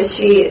her because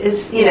she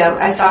is,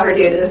 I saw her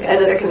do it at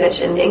another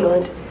convention in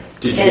England.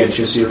 Did you get a chance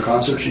to see her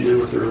concert she did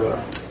with her?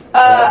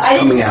 It's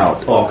coming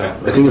out. Oh, okay.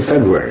 I think in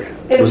February.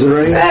 Was it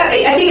already?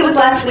 I think it was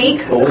last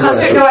week. The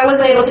concert. No, I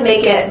wasn't able to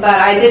make it, but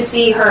I did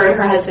see her and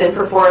her husband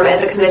perform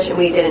at the convention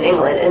we did in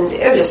England, and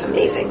it was just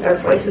amazing. Their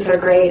voices are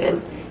great,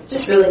 and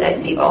just really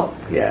nice people.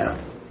 Yeah,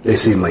 they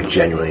seem like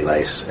genuinely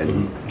nice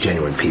and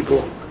genuine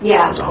people.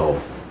 Yeah, as a whole.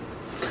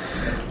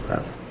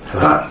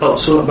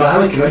 So about how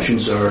many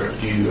conventions are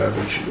you doing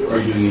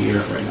a year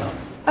right now?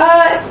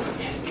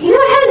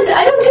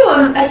 I don't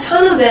do a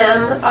ton of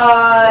them.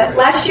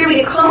 Last year we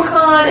did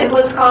Comic-Con and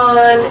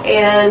BlizzCon,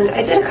 and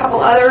I did a couple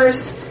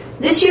others.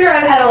 This year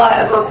I've had a lot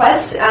of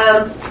requests,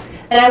 and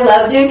I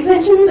love doing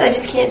conventions. I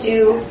just can't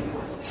do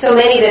so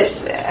many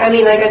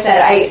like I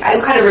said,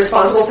 I'm kind of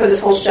responsible for this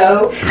whole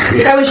show.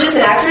 If I was just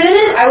an actor in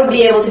it, I would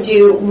be able to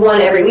do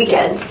one every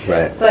weekend.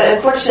 Right. But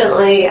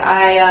unfortunately,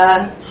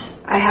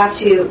 I have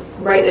to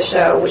write the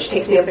show, which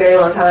takes me a very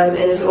long time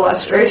and is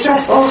very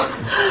stressful.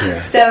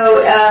 Yeah.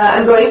 So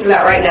I'm going through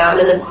that right now. I'm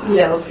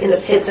in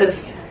the pits of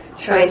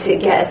trying to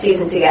get a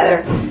season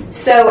together.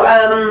 So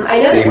I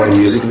know that more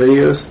music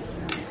videos.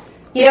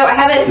 I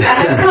haven't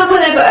come up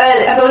with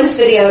a bonus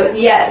video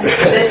yet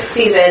this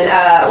season.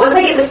 Once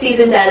I get the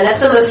season done,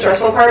 that's the most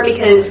stressful part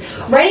because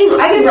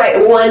I could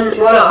write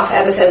one-off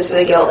episodes for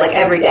the Guild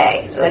every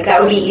day. So that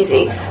would be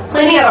easy.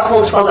 Planning out a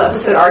whole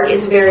 12-episode arc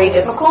is very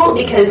difficult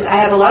because I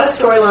have a lot of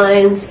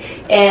storylines,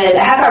 and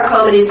half-hour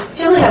comedies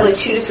generally have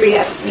 2 to 3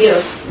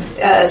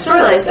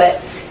 storylines, but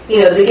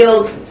the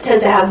Guild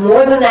tends to have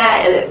more than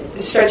that, and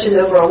it stretches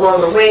over a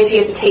longer way, so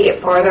you have to take it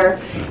farther.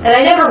 And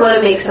I never want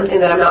to make something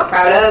that I'm not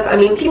proud of. I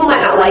mean, people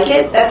might not like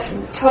it. That's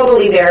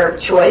totally their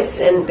choice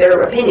and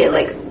their opinion.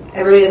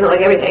 Everybody doesn't like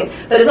everything.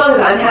 But as long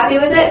as I'm happy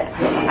with it,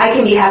 I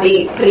can be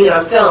happy putting it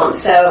on film.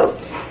 So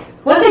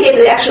once I get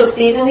the actual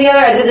season together,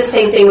 I did the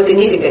same thing with the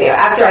music video.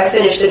 After I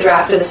finished the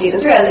draft of the season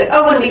 3, I was like,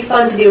 oh, wouldn't it be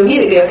fun to do a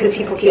music video because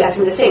people keep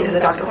asking me to sing because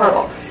of Dr.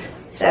 Horrible.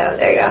 So,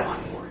 there you go.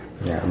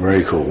 Yeah,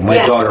 very cool.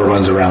 My daughter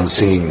runs around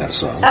singing that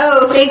song.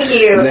 Oh, thank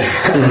you.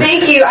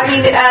 Thank you. I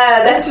mean,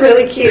 that's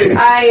really cute.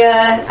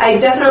 I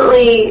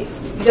definitely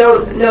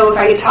don't know if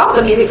I could top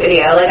a music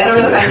video. Like, I don't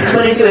know if I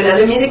want to do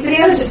another music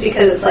video just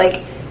because it's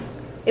like,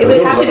 it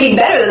would have to be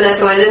better than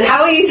this one. And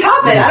how will you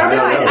top it? I don't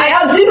know. I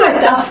outdid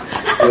myself.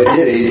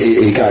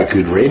 It got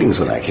good ratings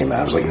when that came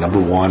out. It was like number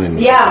 1 in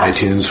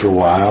iTunes for a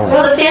while.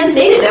 Well, the fans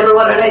made it number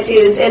 1 on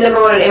iTunes and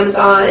number 1 on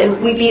Amazon,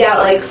 and we beat out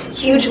like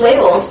huge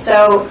labels.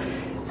 So,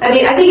 I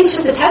mean, I think it's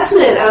just a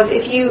testament of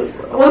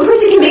one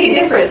person can make a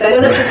difference. I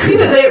know that's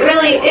stupid, but it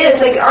really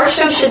is. Like, our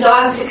show should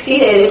not have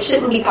succeeded. It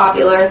shouldn't be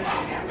popular.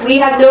 We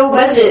have no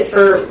budget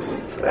for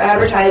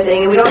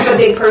advertising, and we don't have a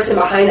big person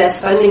behind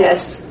us, funding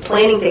us,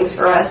 planning things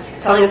for us,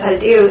 telling us how to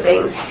do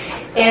things.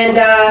 And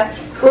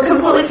we're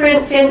completely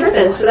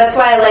fan-driven, so that's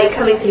why I like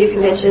coming to do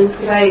conventions,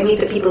 because I meet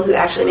the people who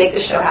actually make the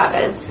show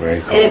happen.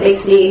 Very cool. And it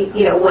makes me,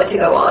 want to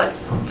go on.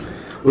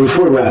 Well,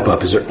 before we wrap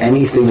up, is there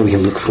anything that we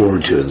can look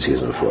forward to in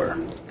season 4?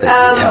 That you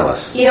can tell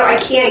us. I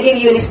can't give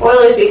you any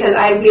spoilers because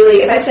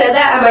if I said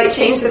that, I might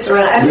change the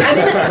story. I'm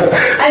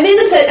in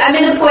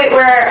the point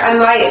where I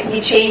might be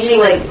changing,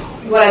 like,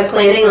 what I'm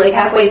planning, like,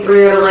 halfway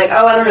through, and I'm like,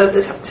 oh, I don't know if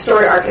this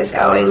story arc is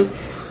going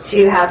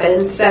to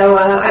happen. So,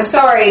 I'm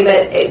sorry,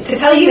 but to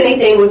tell you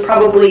anything would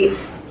probably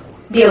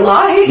be a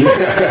lie.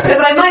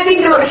 Because I might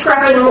be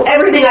scrapping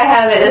everything I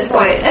have at this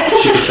point.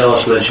 She could tell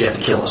us, but she'd have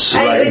to kill us.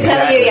 I would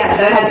tell you,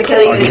 yes, I'd have to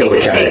kill you in the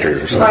tape.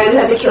 Or I'd just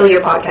have to kill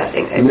your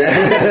podcasting tape.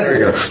 There we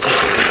go.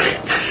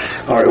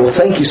 All right, well,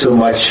 thank you so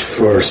much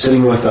for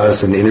sitting with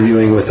us and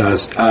interviewing with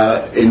us.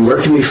 And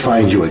where can we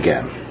find you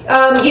again?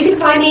 You can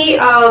find me, you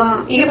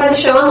can find the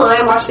show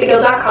online,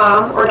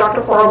 watchtheguild.com or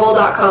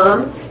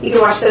drhorrible.com. You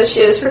can watch those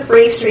shows for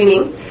free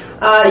streaming.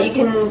 You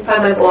can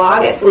find my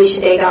blog at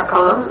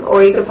feliciaday.com,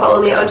 or you can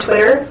follow me on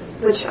Twitter,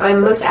 which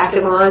I'm most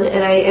active on,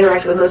 and I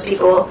interact with most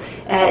people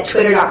at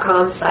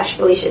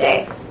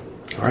twitter.com/FeliciaDay.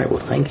 All right, well,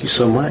 thank you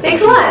so much.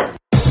 Thanks a lot.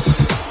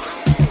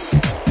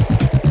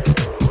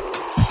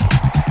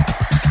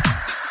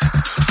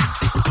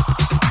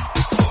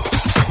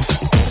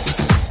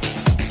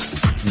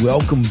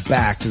 Welcome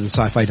back to the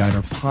Sci-Fi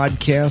Diner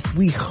podcast.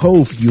 We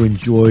hope you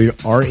enjoyed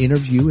our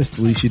interview with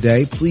Felicia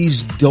Day.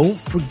 Please don't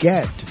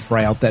forget to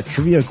try out that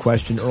trivia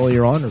question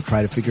earlier on, or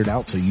try to figure it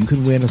out so you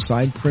can win a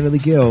signed print of the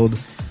Guild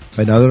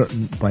by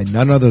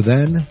none other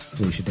than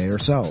Felicia Day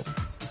herself.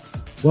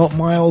 Well,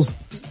 Miles,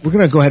 we're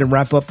going to go ahead and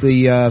wrap up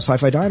the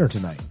Sci-Fi Diner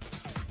tonight.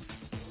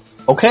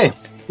 Okay.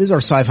 This is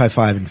our Sci-Fi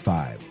 5 and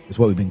 5, is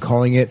what we've been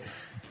calling it.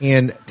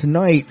 And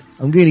tonight,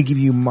 I'm going to give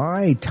you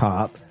my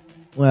top.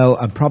 Well,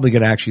 I'm probably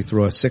going to actually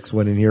throw a 6th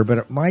one in here,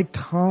 but my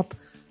top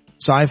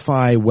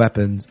sci-fi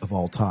weapons of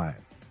all time.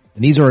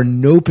 And these are in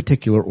no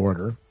particular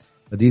order,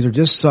 but these are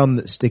just some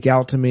that stick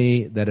out to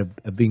me that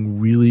have been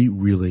really,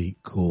 really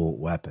cool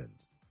weapons.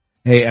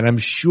 Hey, and I'm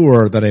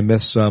sure that I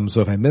missed some,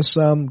 so if I missed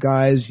some,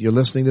 guys, you're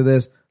listening to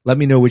this, let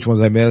me know which ones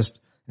I missed,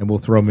 and we'll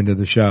throw them into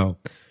the show,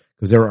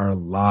 because there are a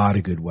lot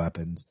of good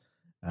weapons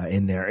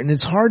in there. And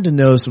it's hard to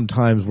know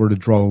sometimes where to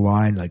draw the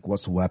line, like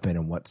what's a weapon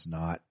and what's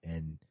not.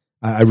 And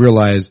I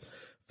realize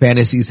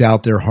fantasies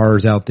out there,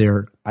 horrors out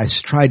there. I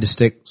tried to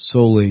stick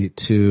solely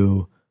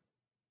to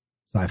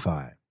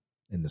sci-fi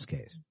in this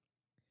case.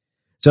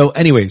 So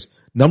anyways,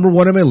 number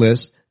 1 on my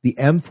list, the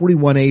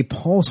M41A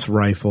pulse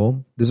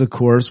rifle. This, of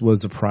course,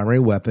 was the primary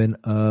weapon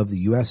of the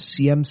U.S.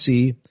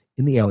 CMC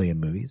in the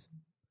Alien movies.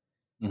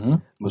 Mm-hmm.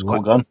 It was a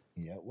cool gun.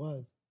 Yeah, it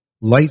was.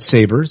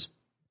 Lightsabers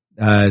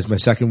is my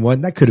second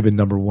one. That could have been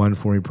number 1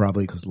 for me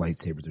probably, because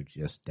lightsabers are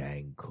just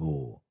dang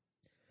cool.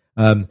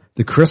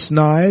 The Chris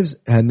knives,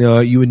 and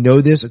you would know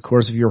this, of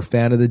course, if you're a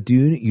fan of the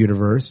Dune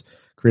universe,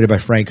 created by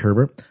Frank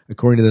Herbert.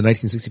 According to the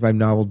 1965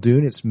 novel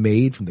Dune, it's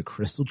made from the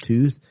crystal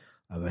tooth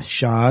of a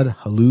shad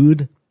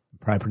halud, I'm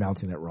probably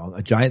pronouncing that wrong,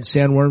 a giant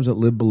sandworms that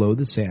live below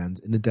the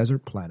sands in the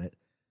desert planet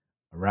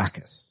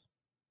Arrakis.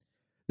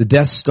 The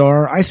Death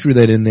Star, I threw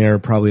that in there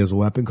probably as a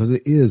weapon because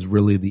it is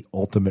really the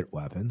ultimate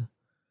weapon.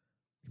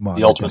 Come on,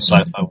 the ultimate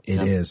sci-fi.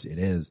 It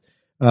is.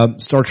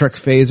 Star Trek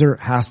Phaser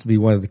has to be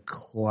one of the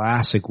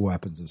classic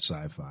weapons of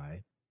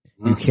sci-fi.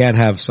 You can't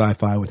have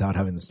sci-fi without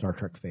having the Star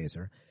Trek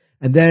Phaser.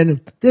 And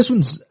then this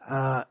one's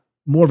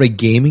more of a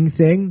gaming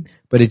thing,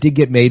 but it did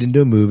get made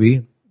into a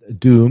movie,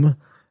 Doom.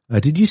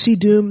 Did you see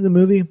Doom, the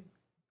movie?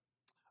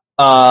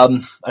 I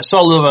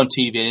saw a little on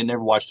TV. I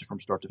never watched it from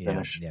start to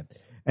finish. Yeah.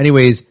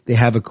 Anyways, they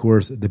have, of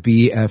course, the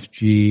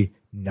BFG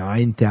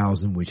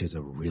 9000, which is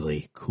a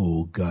really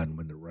cool gun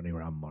when they're running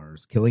around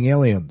Mars killing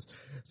aliens.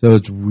 So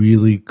it's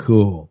really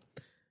cool.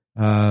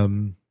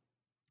 BFG,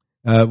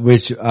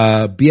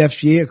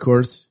 of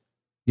course,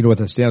 you know what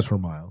that stands for,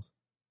 Miles.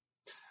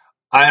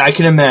 I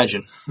can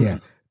imagine. Yeah.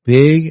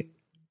 Big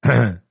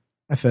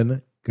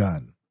effing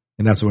gun.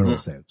 And that's what we'll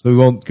say. So we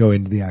won't go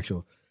into the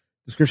actual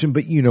description,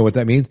 but you know what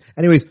that means.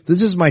 Anyways,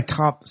 this is my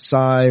top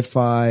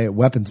sci-fi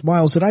weapons.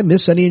 Miles, did I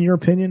miss any in your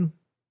opinion?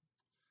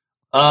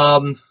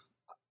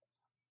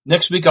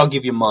 Next week I'll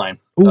give you mine.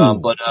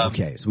 Ooh,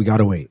 okay, so we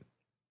gotta wait.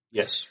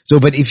 Yes. So,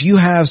 but if you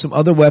have some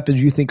other weapons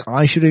you think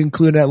I should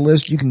include in that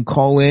list, you can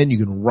call in, you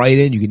can write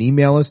in, you can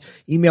email us.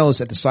 Email us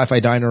at the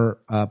SciFi Diner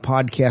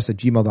podcast at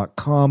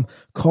gmail.com.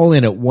 Call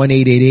in at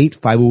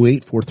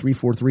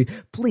 1-888-508-4343.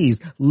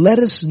 Please let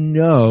us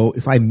know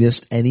if I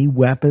missed any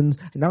weapons.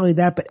 And not only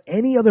that, but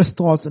any other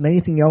thoughts on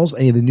anything else,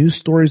 any of the news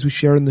stories we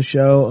share in the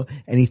show,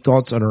 any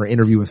thoughts on our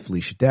interview with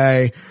Felicia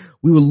Day.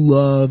 We would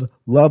love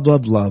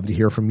to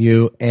hear from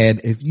you. And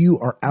if you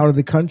are out of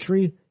the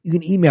country, you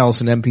can email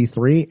us an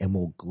MP3 and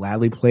we'll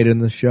gladly play it in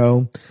the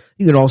show.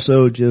 You can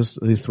also just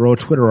throw a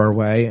Twitter our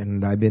way.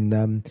 And I've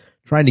been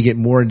trying to get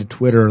more into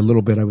Twitter a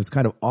little bit. I was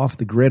kind of off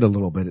the grid a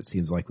little bit, it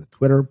seems like, with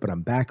Twitter, but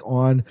I'm back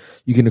on.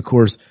 You can, of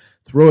course,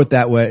 throw it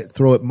that way,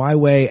 throw it my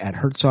way at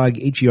Herzog,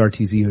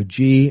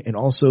 Hertzog, and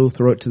also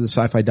throw it to the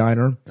SciFi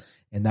Diner,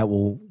 and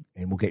we'll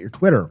get your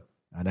Twitter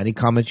and any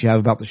comments you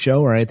have about the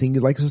show or anything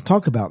you'd like us to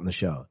talk about in the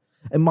show.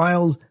 And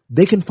Miles,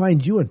 they can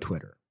find you on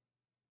Twitter.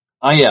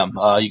 I am.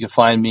 You can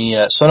find me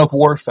at Son of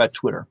Worf at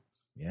Twitter.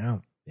 Yeah.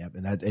 Yep.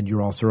 And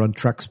you're also on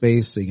Trek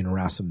Space, so you can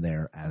harass them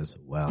there as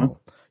well.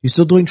 Mm-hmm. You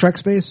still doing Trek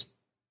Space?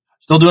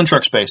 Still doing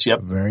Trek Space,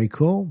 yep. Very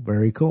cool.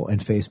 Very cool. And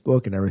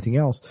Facebook and everything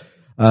else.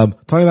 Talking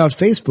about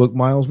Facebook,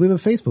 Miles, we have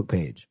a Facebook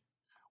page.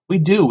 We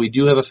do. We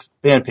do have a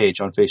fan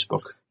page on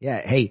Facebook. Yeah.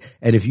 Hey,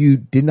 and if you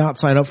did not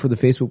sign up for the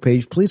Facebook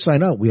page, please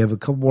sign up. We have a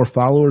couple more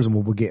followers, and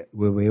we'll be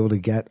able to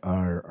get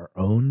our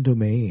own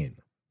domain,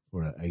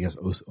 or I guess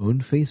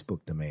own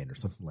Facebook domain or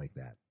something like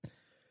that.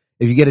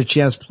 If you get a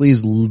chance,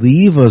 please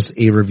leave us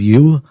a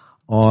review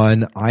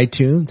on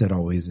iTunes. That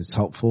always is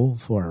helpful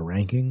for our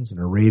rankings and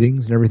our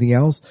ratings and everything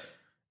else.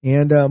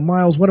 And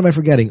Miles, what am I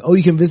forgetting? Oh,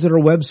 you can visit our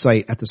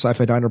website at the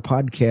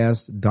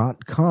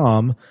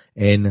SciFiDinerPodcast.com,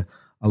 and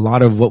a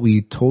lot of what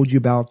we told you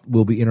about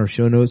will be in our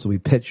show notes. There'll be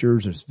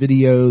pictures, there's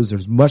videos,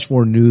 there's much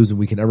more news than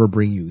we can ever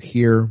bring you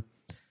here.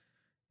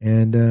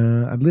 And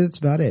I believe that's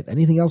about it.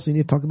 Anything else you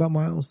need to talk about,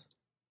 Miles?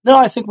 No,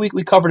 I think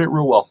we covered it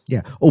real well.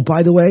 Yeah. Oh,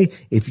 by the way,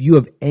 if you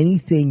have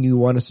anything you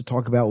want us to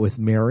talk about with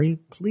Mary,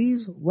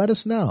 please let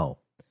us know.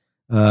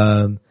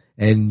 And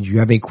you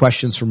have any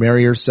questions for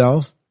Mary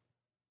herself,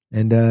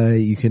 and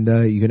you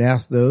can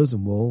ask those,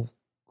 and we'll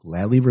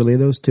gladly relay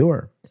those to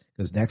her.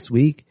 Because next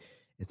week,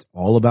 it's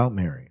all about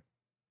Mary.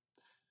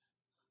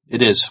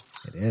 It is.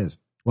 It is.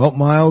 Well,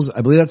 Miles, I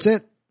believe that's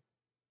it.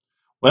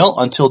 Well,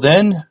 until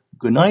then,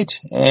 good night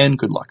and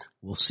good luck.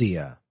 We'll see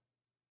ya.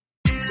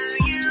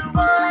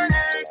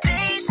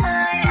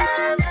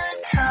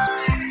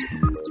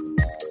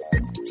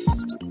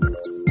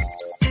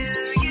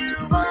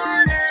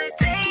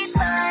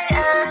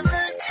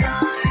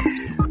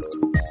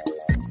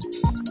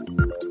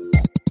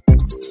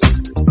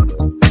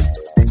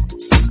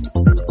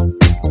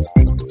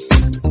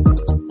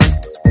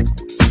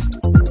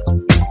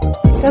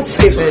 That's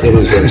stupid. It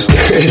is very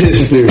stupid. It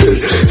is stupid.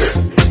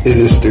 It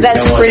is stupid.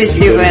 That's pretty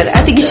stupid.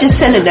 I think you should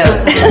send a note.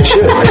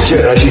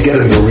 I should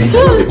get him to read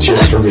it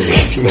just for me.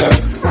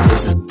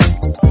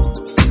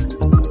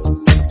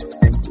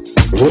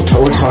 We're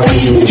talking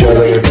to each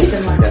other.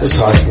 We're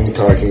talking.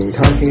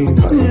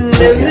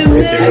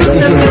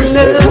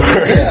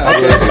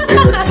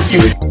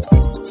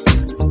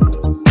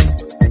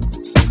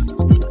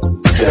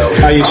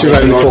 How you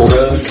surviving cold?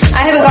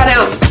 I haven't gone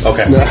out.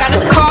 Okay. I got in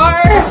the car.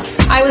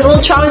 I was a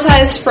little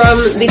traumatized from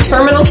the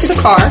terminal to the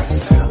car.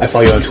 I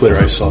follow you on Twitter.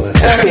 I saw that.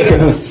 Okay,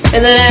 good.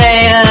 And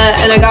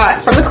then I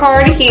got from the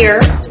car to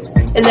here,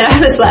 and then I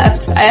was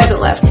left. I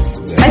haven't left.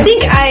 I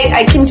think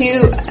I can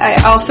do.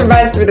 I'll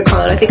survive through the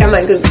con. I think I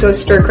might go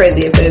stir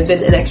crazy if it had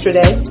been an extra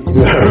day.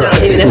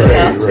 Not even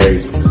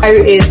right.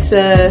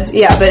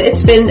 But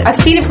it's been. I've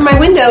seen it from my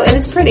window, and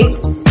it's pretty.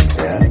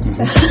 Yeah.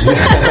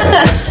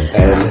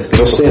 And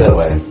it'll stay that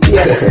way.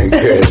 Yeah.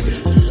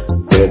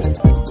 Good.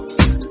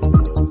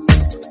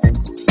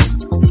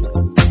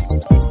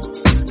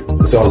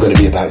 It's all going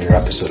to be about your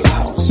episode of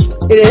House.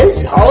 It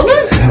is? All of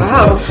it?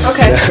 Wow.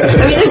 Okay.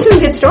 I mean, there's some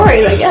good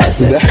stories, I guess.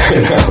 No,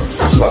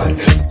 it's fine.